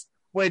eyes,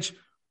 which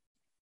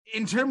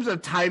in terms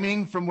of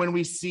timing from when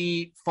we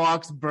see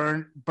Fawkes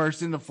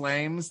burst into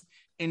flames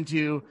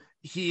into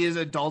he is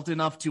adult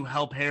enough to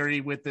help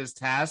Harry with this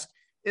task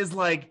is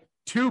like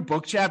 2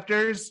 book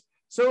chapters.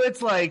 So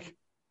it's like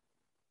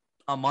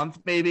a month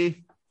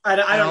maybe. I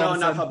don't know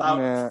enough about.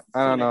 Yeah,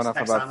 I don't know enough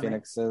about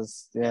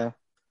Phoenixes. Yeah.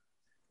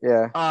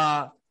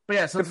 But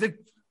yeah, so the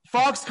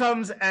Fawkes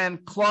comes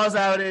and claws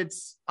out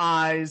its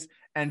eyes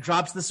and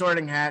drops the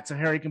Sorting Hat so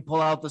Harry can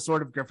pull out the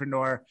Sword of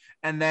Gryffindor.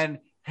 And then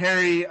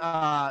Harry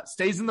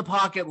stays in the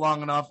pocket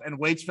long enough and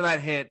waits for that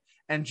hit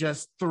and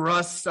just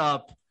thrusts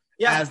up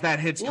as that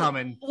hit's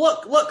coming.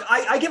 Look,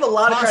 I give a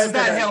lot of credit to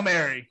that Hail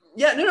Mary.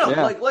 Yeah, no.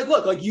 Yeah.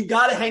 Look, you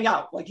got to hang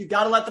out. Like, you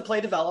got to let the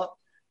play develop.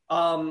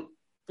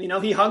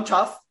 He hung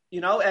tough,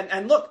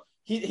 and look,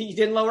 he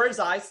didn't lower his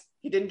eyes.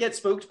 He didn't get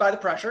spooked by the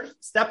pressure,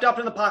 stepped up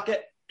in the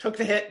pocket, took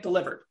the hit,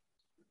 delivered.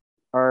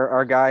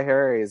 Our guy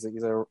Harry is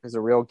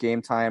a real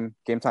game time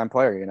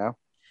player,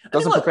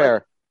 doesn't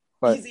prepare,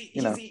 but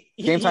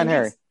game time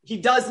Harry. He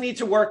does need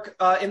to work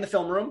in the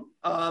film room,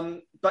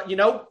 but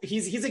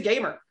he's a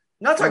gamer. I'm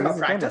not talking about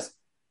practice.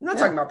 I'm not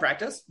talking about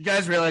practice. You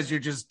guys realize you're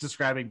just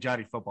describing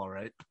Johnny Football,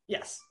 right?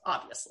 Yes,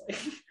 obviously.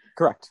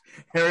 Correct.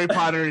 Harry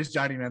Potter is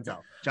Johnny Manziel.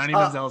 Johnny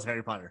Manziel is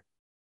Harry Potter.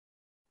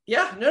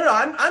 Yeah, no,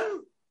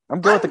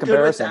 I'm good with the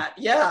comparison. With that.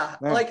 Yeah.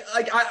 Like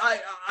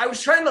I was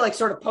trying to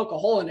sort of poke a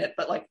hole in it,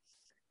 but the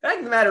fact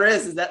of the matter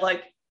is that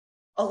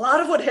a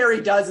lot of what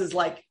Harry does is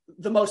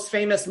the most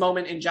famous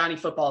moment in Johnny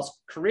Football's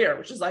career,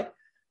 which is I'm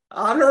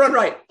going to run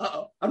right.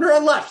 Uh-oh. I'm going to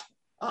run left.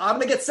 I'm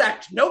going to get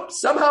sacked. Nope.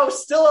 Somehow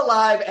still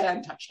alive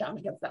and touchdown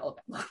against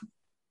Alabama.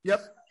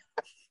 Yep.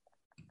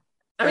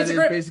 I mean,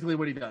 it's basically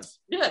what he does.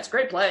 Yeah, it's a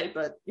great play,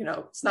 but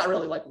it's not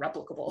really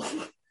replicable.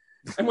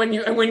 and when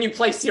you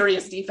play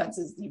serious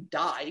defenses, you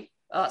die.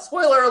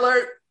 Spoiler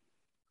alert.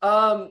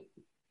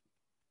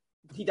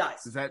 He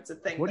dies. It's a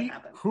thing that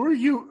happened. Who are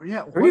you?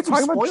 Yeah. Who are you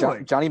talking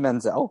about? Johnny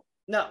Manziel?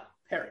 No,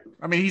 Harry.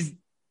 I mean,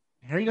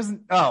 Harry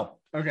doesn't. Oh,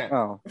 okay.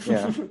 Oh,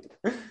 yeah.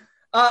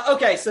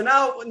 Okay, so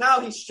now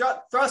he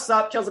thrusts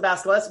up, kills a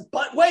basilisk,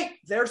 but wait,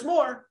 there's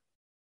more,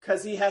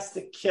 because he has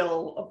to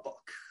kill a book.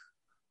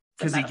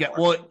 Because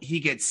he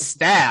gets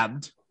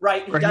stabbed.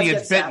 Right. Or he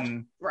gets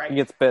bitten. Right. He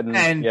gets bitten.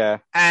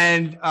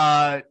 And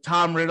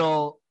Tom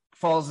Riddle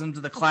falls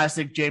into the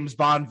classic James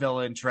Bond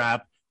villain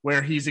trap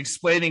where he's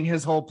explaining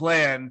his whole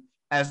plan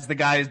as the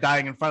guy is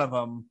dying in front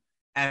of him.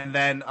 And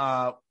then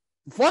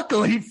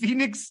luckily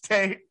Phoenix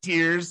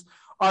tears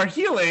are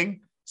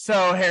healing.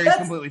 So Harry's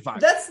completely fine.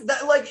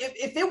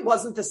 If it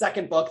wasn't the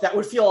second book, that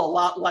would feel a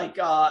lot like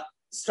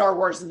Star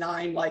Wars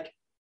 9.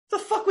 The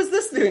fuck was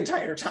this the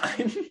entire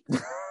time?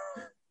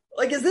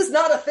 Is this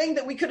not a thing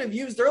that we could have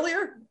used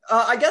earlier?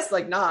 I guess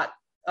not.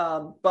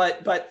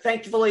 But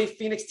thankfully,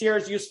 Phoenix Tier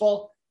is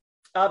useful.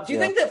 Do you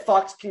think that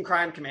Fawkes can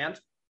cry on command?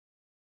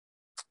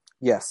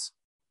 Yes.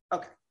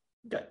 Okay,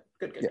 good.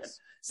 Yes.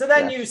 So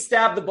then you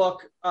stab the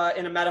book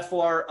in a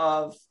metaphor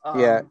of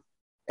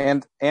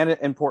and an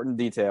important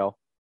detail.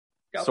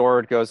 Go.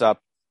 Sword goes up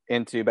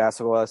into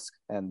Basilisk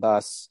and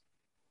thus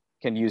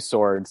can use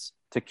swords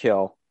to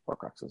kill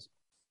Horcruxes.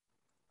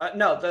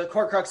 No, the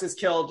Horcrux is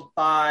killed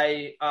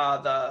by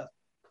the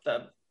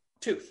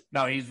tooth.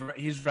 No,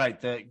 he's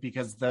right.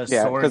 Because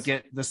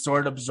the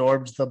sword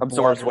absorbs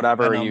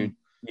whatever venom. you.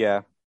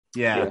 Yeah.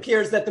 It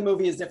appears that the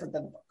movie is different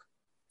than the book.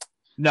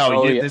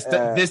 No,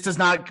 this does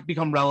not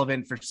become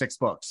relevant for 6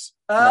 books.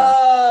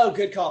 Oh, no.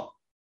 Good call.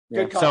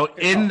 So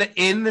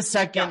in the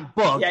second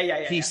book,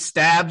 he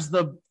stabs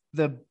the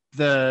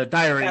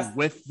diary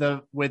with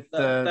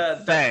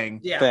the fang.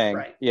 Yeah,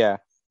 right. Yeah.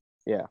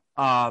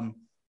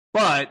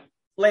 But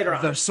later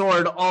on, the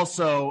sword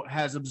also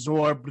has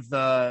absorbed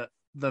the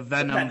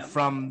venom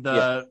from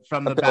the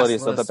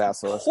abilities of the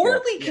basilisk.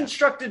 Poorly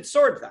constructed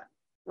sword, then,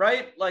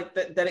 right? Like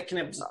that it can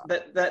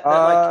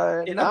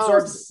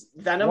absorbs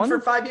venom for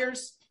 5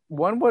 years.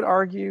 One would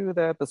argue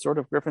that the Sword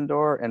of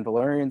Gryffindor and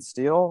Valyrian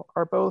Steel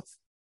are both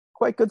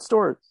quite good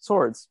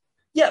swords.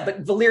 Yeah,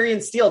 but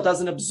Valyrian Steel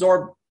doesn't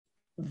absorb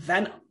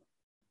venom.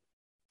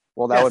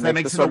 Well, that would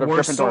make the Sword of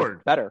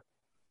Gryffindor better.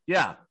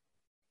 Yeah.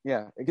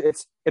 Yeah,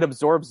 it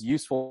absorbs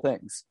useful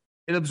things.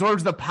 It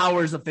absorbs the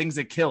powers of things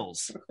it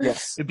kills.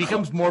 Yes, it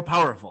becomes more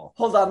powerful.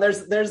 Hold on,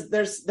 there's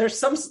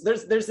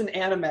an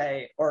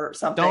anime or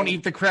something. Don't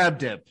eat the crab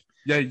dip.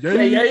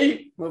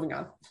 Yay. Moving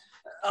on.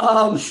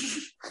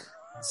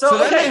 So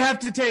then they have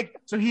to take.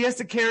 So he has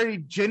to carry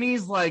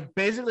Ginny's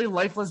basically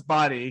lifeless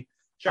body.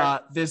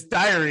 Sure. This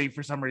diary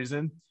for some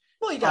reason.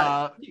 Well, you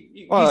got.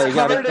 You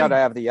gotta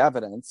have the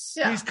evidence.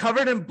 Yeah. He's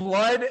covered in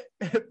blood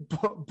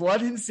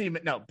and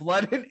semen. No,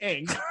 blood and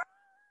ink.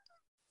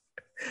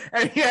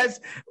 And he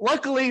has,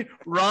 luckily,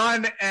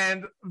 Ron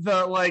and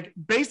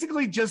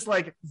basically just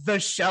the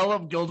shell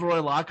of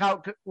Gilderoy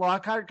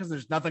Lockhart, because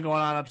there's nothing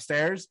going on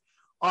upstairs,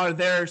 are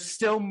there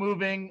still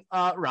moving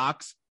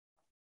rocks.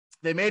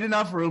 They made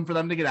enough room for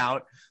them to get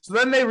out. So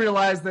then they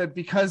realized that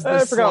because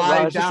the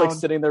slide down, just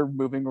sitting there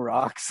moving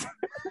rocks,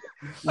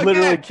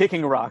 literally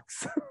kicking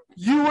rocks.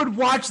 You would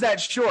watch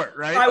that short,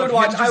 right? I would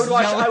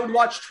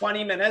watch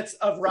 20 minutes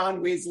of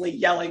Ron Weasley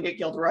yelling at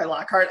Gilderoy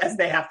Lockhart as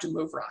they have to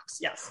move rocks.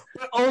 Yes,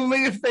 but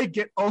only if they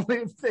get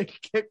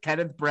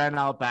Kenneth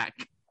Branagh back.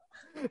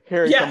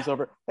 Harry comes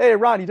over. Hey,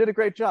 Ron, you did a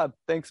great job.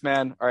 Thanks,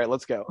 man. All right,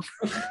 let's go.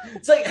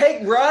 It's like,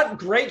 hey, Ron,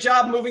 great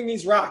job moving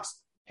these rocks.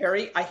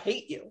 Harry, I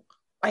hate you.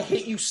 I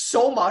hate you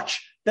so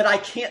much that I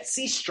can't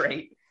see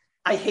straight.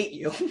 I hate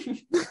you.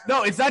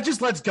 No, it's not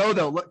just let's go,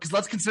 though, because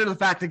let's consider the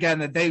fact again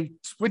that they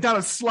went down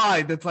a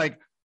slide that's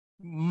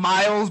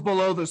miles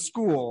below the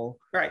school.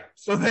 Right.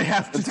 So they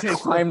have to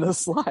climb the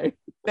slide.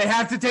 They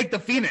have to take the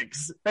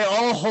Phoenix. They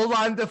all hold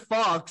on to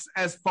Fawkes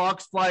as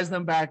Fawkes flies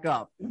them back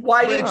up.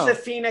 Why did the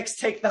Phoenix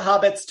take the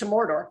hobbits to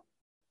Mordor?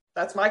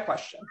 That's my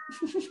question.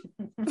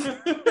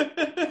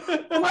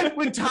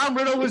 When Tom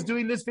Riddle was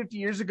doing this 50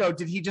 years ago,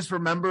 did he just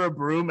remember a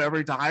broom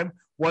every time?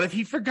 What if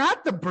he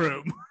forgot the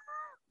broom?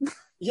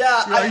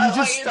 Yeah,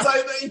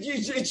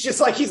 it's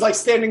just like he's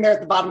standing there at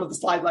the bottom of the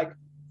slide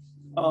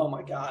oh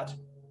my God,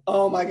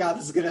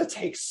 this is going to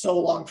take so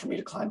long for me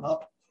to climb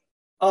up.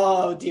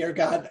 Oh, dear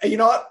God. You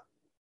know what?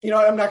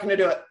 I'm not going to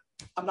do it.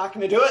 I'm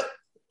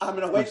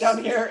going to wait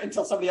down here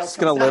until somebody else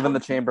comes down. Just going to live in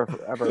the chamber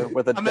forever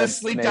with a I'm going to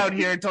sleep snake. Down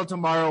here until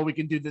tomorrow. We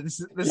can do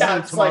this. This is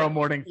a tomorrow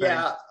morning thing.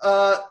 Yeah.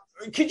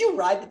 Could you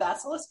ride the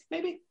basilisk,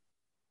 maybe?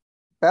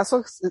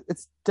 Basilisk?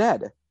 It's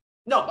dead.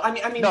 No, I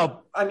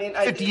mean,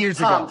 50 years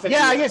ago.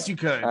 Yeah, I guess you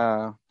could.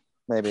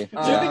 Maybe. Do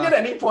you think at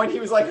any point he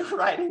was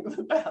riding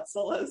the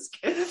basilisk?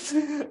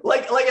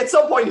 like at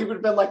some point he would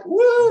have been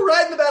woo,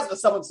 riding the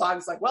basilisk. Someone saw him,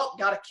 it's well,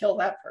 gotta kill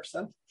that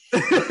person.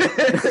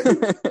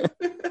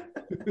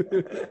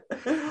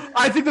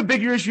 I think the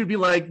bigger issue would be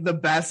the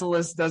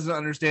basilisk doesn't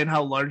understand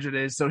how large it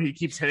is, so he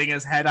keeps hitting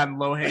his head on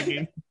low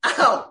hanging.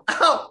 Ow,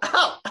 ow,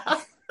 ow,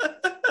 ow.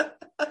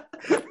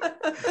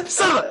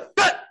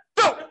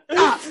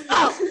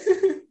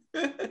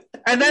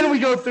 And then we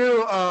go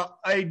through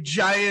a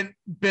giant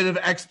bit of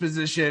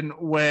exposition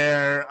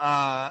where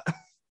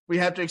we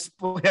have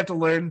to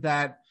learn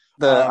that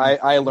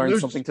I learned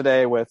something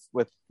today with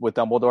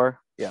Dumbledore.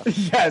 Yeah.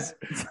 Yes.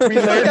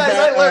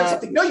 I learned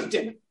something. No, you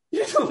didn't.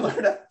 You didn't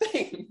learn a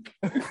thing.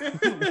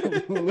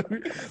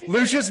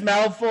 Lucius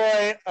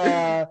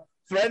Malfoy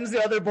threatens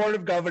the other board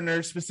of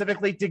governors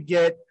specifically to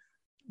get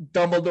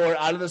Dumbledore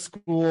out of the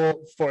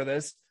school for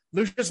this.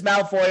 Lucius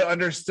Malfoy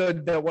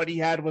understood that what he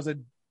had was a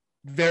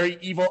very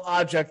evil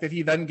object that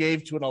he then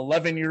gave to an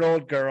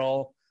 11-year-old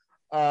girl.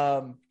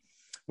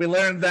 We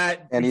learned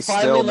that, and he's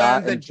still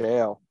not in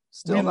jail.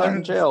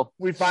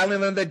 We finally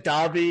learned that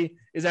Dobby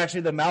is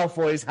actually the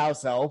Malfoy's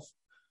house elf.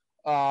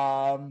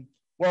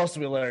 What else did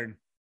we learn?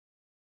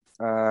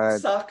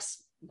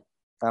 Sucks.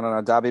 I don't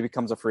know. Dobby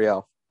becomes a free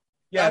elf.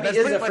 Yeah, that's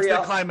pretty much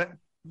the climax.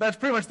 That's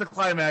pretty much the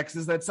climax.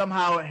 Is that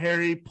somehow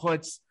Harry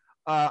puts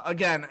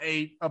again,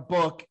 a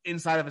book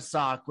inside of a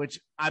sock, which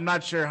I'm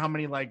not sure how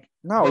many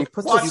No, he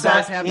puts Watch the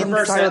sock that,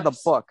 inside of the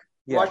book.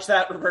 Yeah. Watch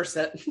that, reverse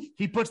it.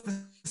 He puts the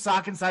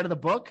sock inside of the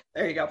book?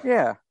 There you go.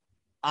 Yeah.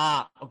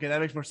 Okay,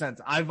 that makes more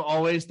sense. I've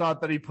always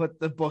thought that he put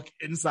the book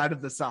inside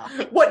of the sock.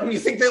 What, and you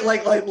think that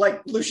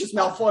like Lucius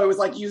Malfoy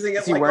was using it?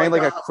 Is he wearing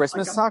a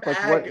Christmas sock?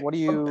 Bag, what do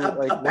you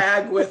a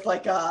bag with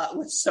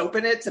with soap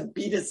in it to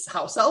beat his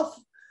house elf?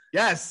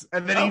 Yes,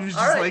 and then he was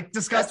just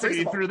disgusting.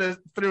 He threw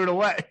it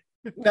away.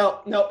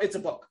 No, it's a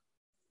book.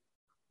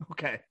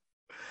 Okay.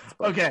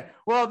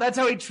 Well, that's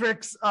how he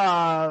tricks.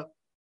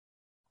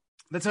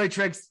 That's how he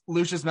tricks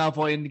Lucius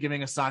Malfoy into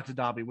giving a sock to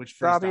Dobby, which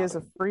Dobby is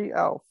a free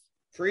elf.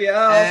 Free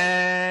elf.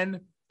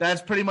 And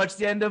that's pretty much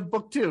the end of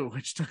book 2,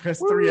 which took us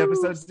 3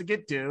 episodes to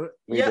get to.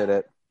 We did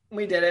it.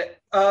 We did it.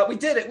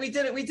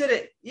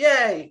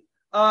 Yay.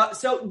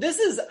 So this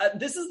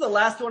is the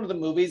last one of the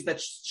movies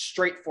that's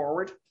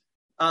straightforward.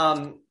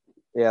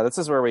 Yeah, this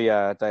is where we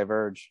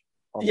diverge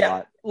a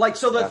lot.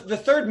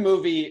 The third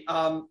movie,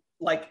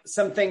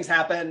 some things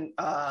happen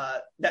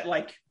that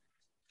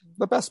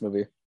the best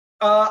movie.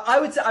 I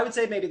would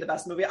say maybe the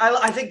best movie.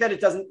 I think that it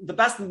doesn't. The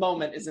best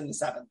moment is in the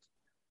 7th,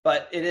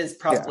 but it is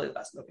probably the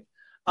best movie.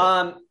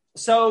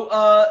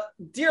 So,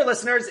 dear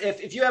listeners,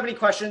 if you have any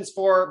questions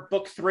for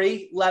book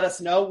 3, let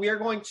us know. We have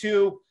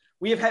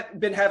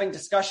been having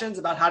discussions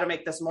about how to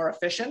make this more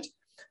efficient.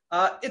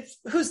 It's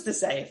who's to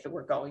say if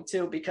we're going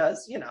to,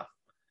 because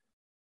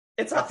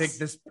it's us. I think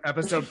this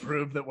episode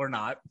proved that we're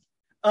not.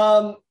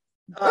 It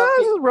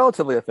was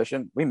relatively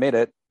efficient. We made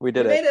it. We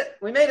did it.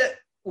 We made it.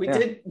 We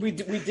did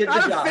the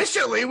job.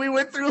 Officially, we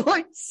went through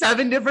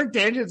 7 different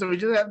tangents, and we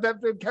just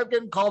kept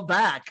getting called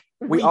back.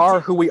 We are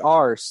who we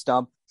are,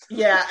 Stump.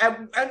 Yeah,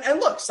 and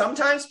look,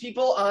 sometimes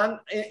people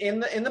in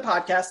the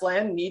podcast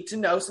land need to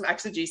know some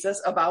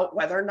exegesis about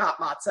whether or not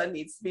matzah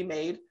needs to be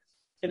made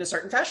in a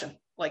certain fashion.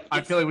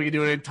 I feel like we could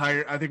do I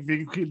think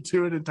we could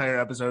do an entire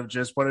episode of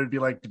just what it'd be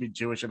like to be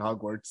Jewish in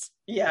Hogwarts.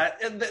 Yeah,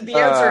 the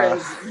answer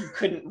is you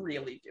couldn't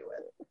really do it.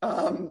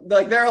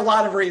 There are a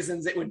lot of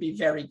reasons it would be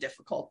very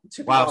difficult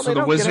to. Wow, so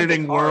the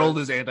wizarding world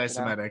is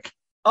anti-Semitic.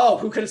 Oh,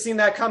 who could have seen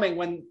that coming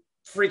when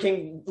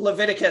freaking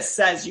Leviticus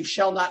says you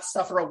shall not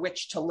suffer a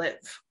witch to live?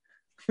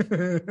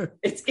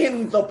 It's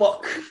in the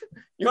book.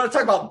 You want to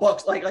talk about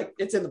books? Like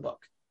it's in the book.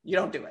 You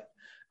don't do it.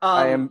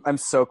 I'm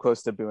so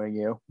close to booing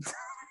you.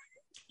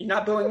 You're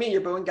not booing me.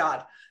 You're booing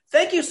God.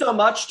 Thank you so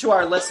much to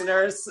our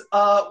listeners.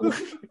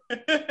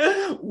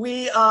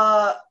 We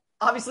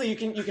obviously you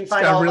can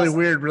find all really of us.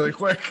 Weird really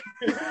quick.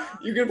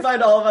 You can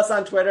find all of us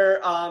on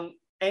Twitter.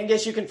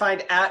 Angus, you can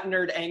find at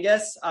Nerd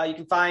Angus. You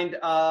can find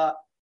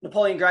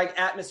Napoleon Gregg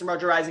at Mr.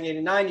 Mojo Rising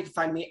 89. You can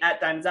find me at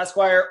Diamonds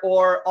Esquire,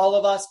 or all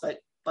of us, but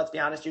let's be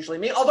honest, usually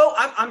me. Although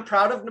I'm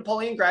proud of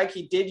Napoleon Gregg.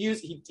 He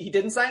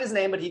didn't sign his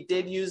name, but he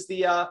did use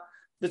the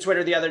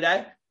Twitter the other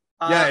day.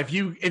 Yeah, if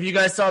you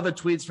guys saw the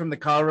tweets from the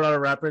Colorado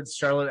Rapids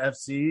Charlotte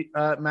FC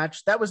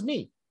match, that was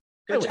me.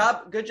 Good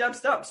job,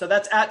 Stump. So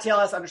that's at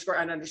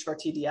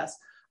TLS_N_TDS.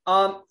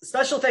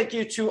 Special thank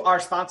you to our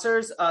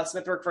sponsors,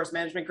 Smith Workforce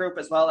Management Group,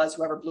 as well as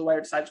whoever Blue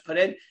Wire decides to put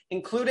in,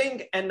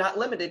 including and not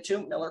limited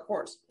to Miller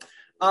Coors.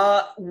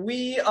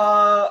 We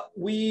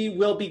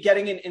will be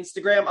getting an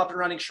Instagram up and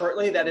running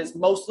shortly that is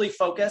mostly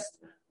focused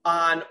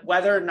on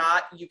whether or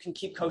not you can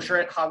keep kosher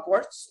at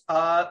Hogwarts.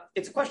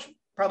 It's a question,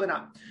 probably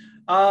not.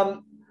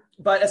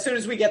 But as soon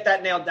as we get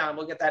that nailed down,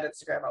 we'll get that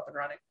Instagram up and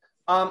running.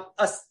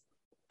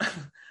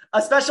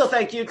 A special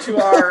thank you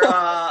to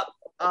our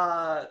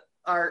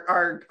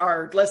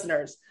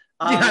listeners.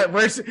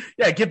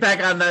 Get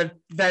back on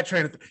that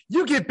train.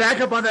 You get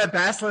back up on that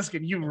basilisk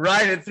and you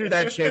ride it through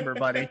that chamber,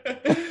 buddy.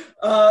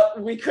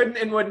 We couldn't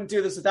and wouldn't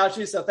do this without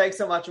you. So thanks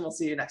so much, and we'll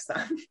see you next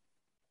time.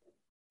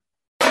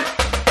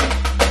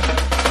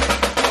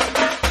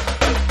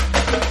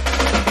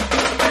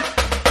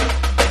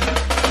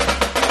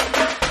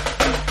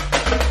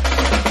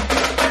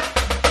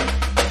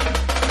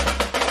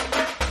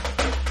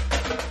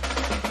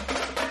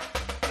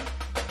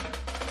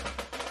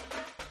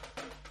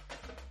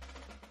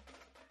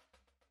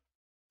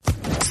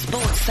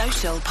 Sports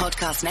Social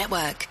Podcast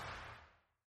Network.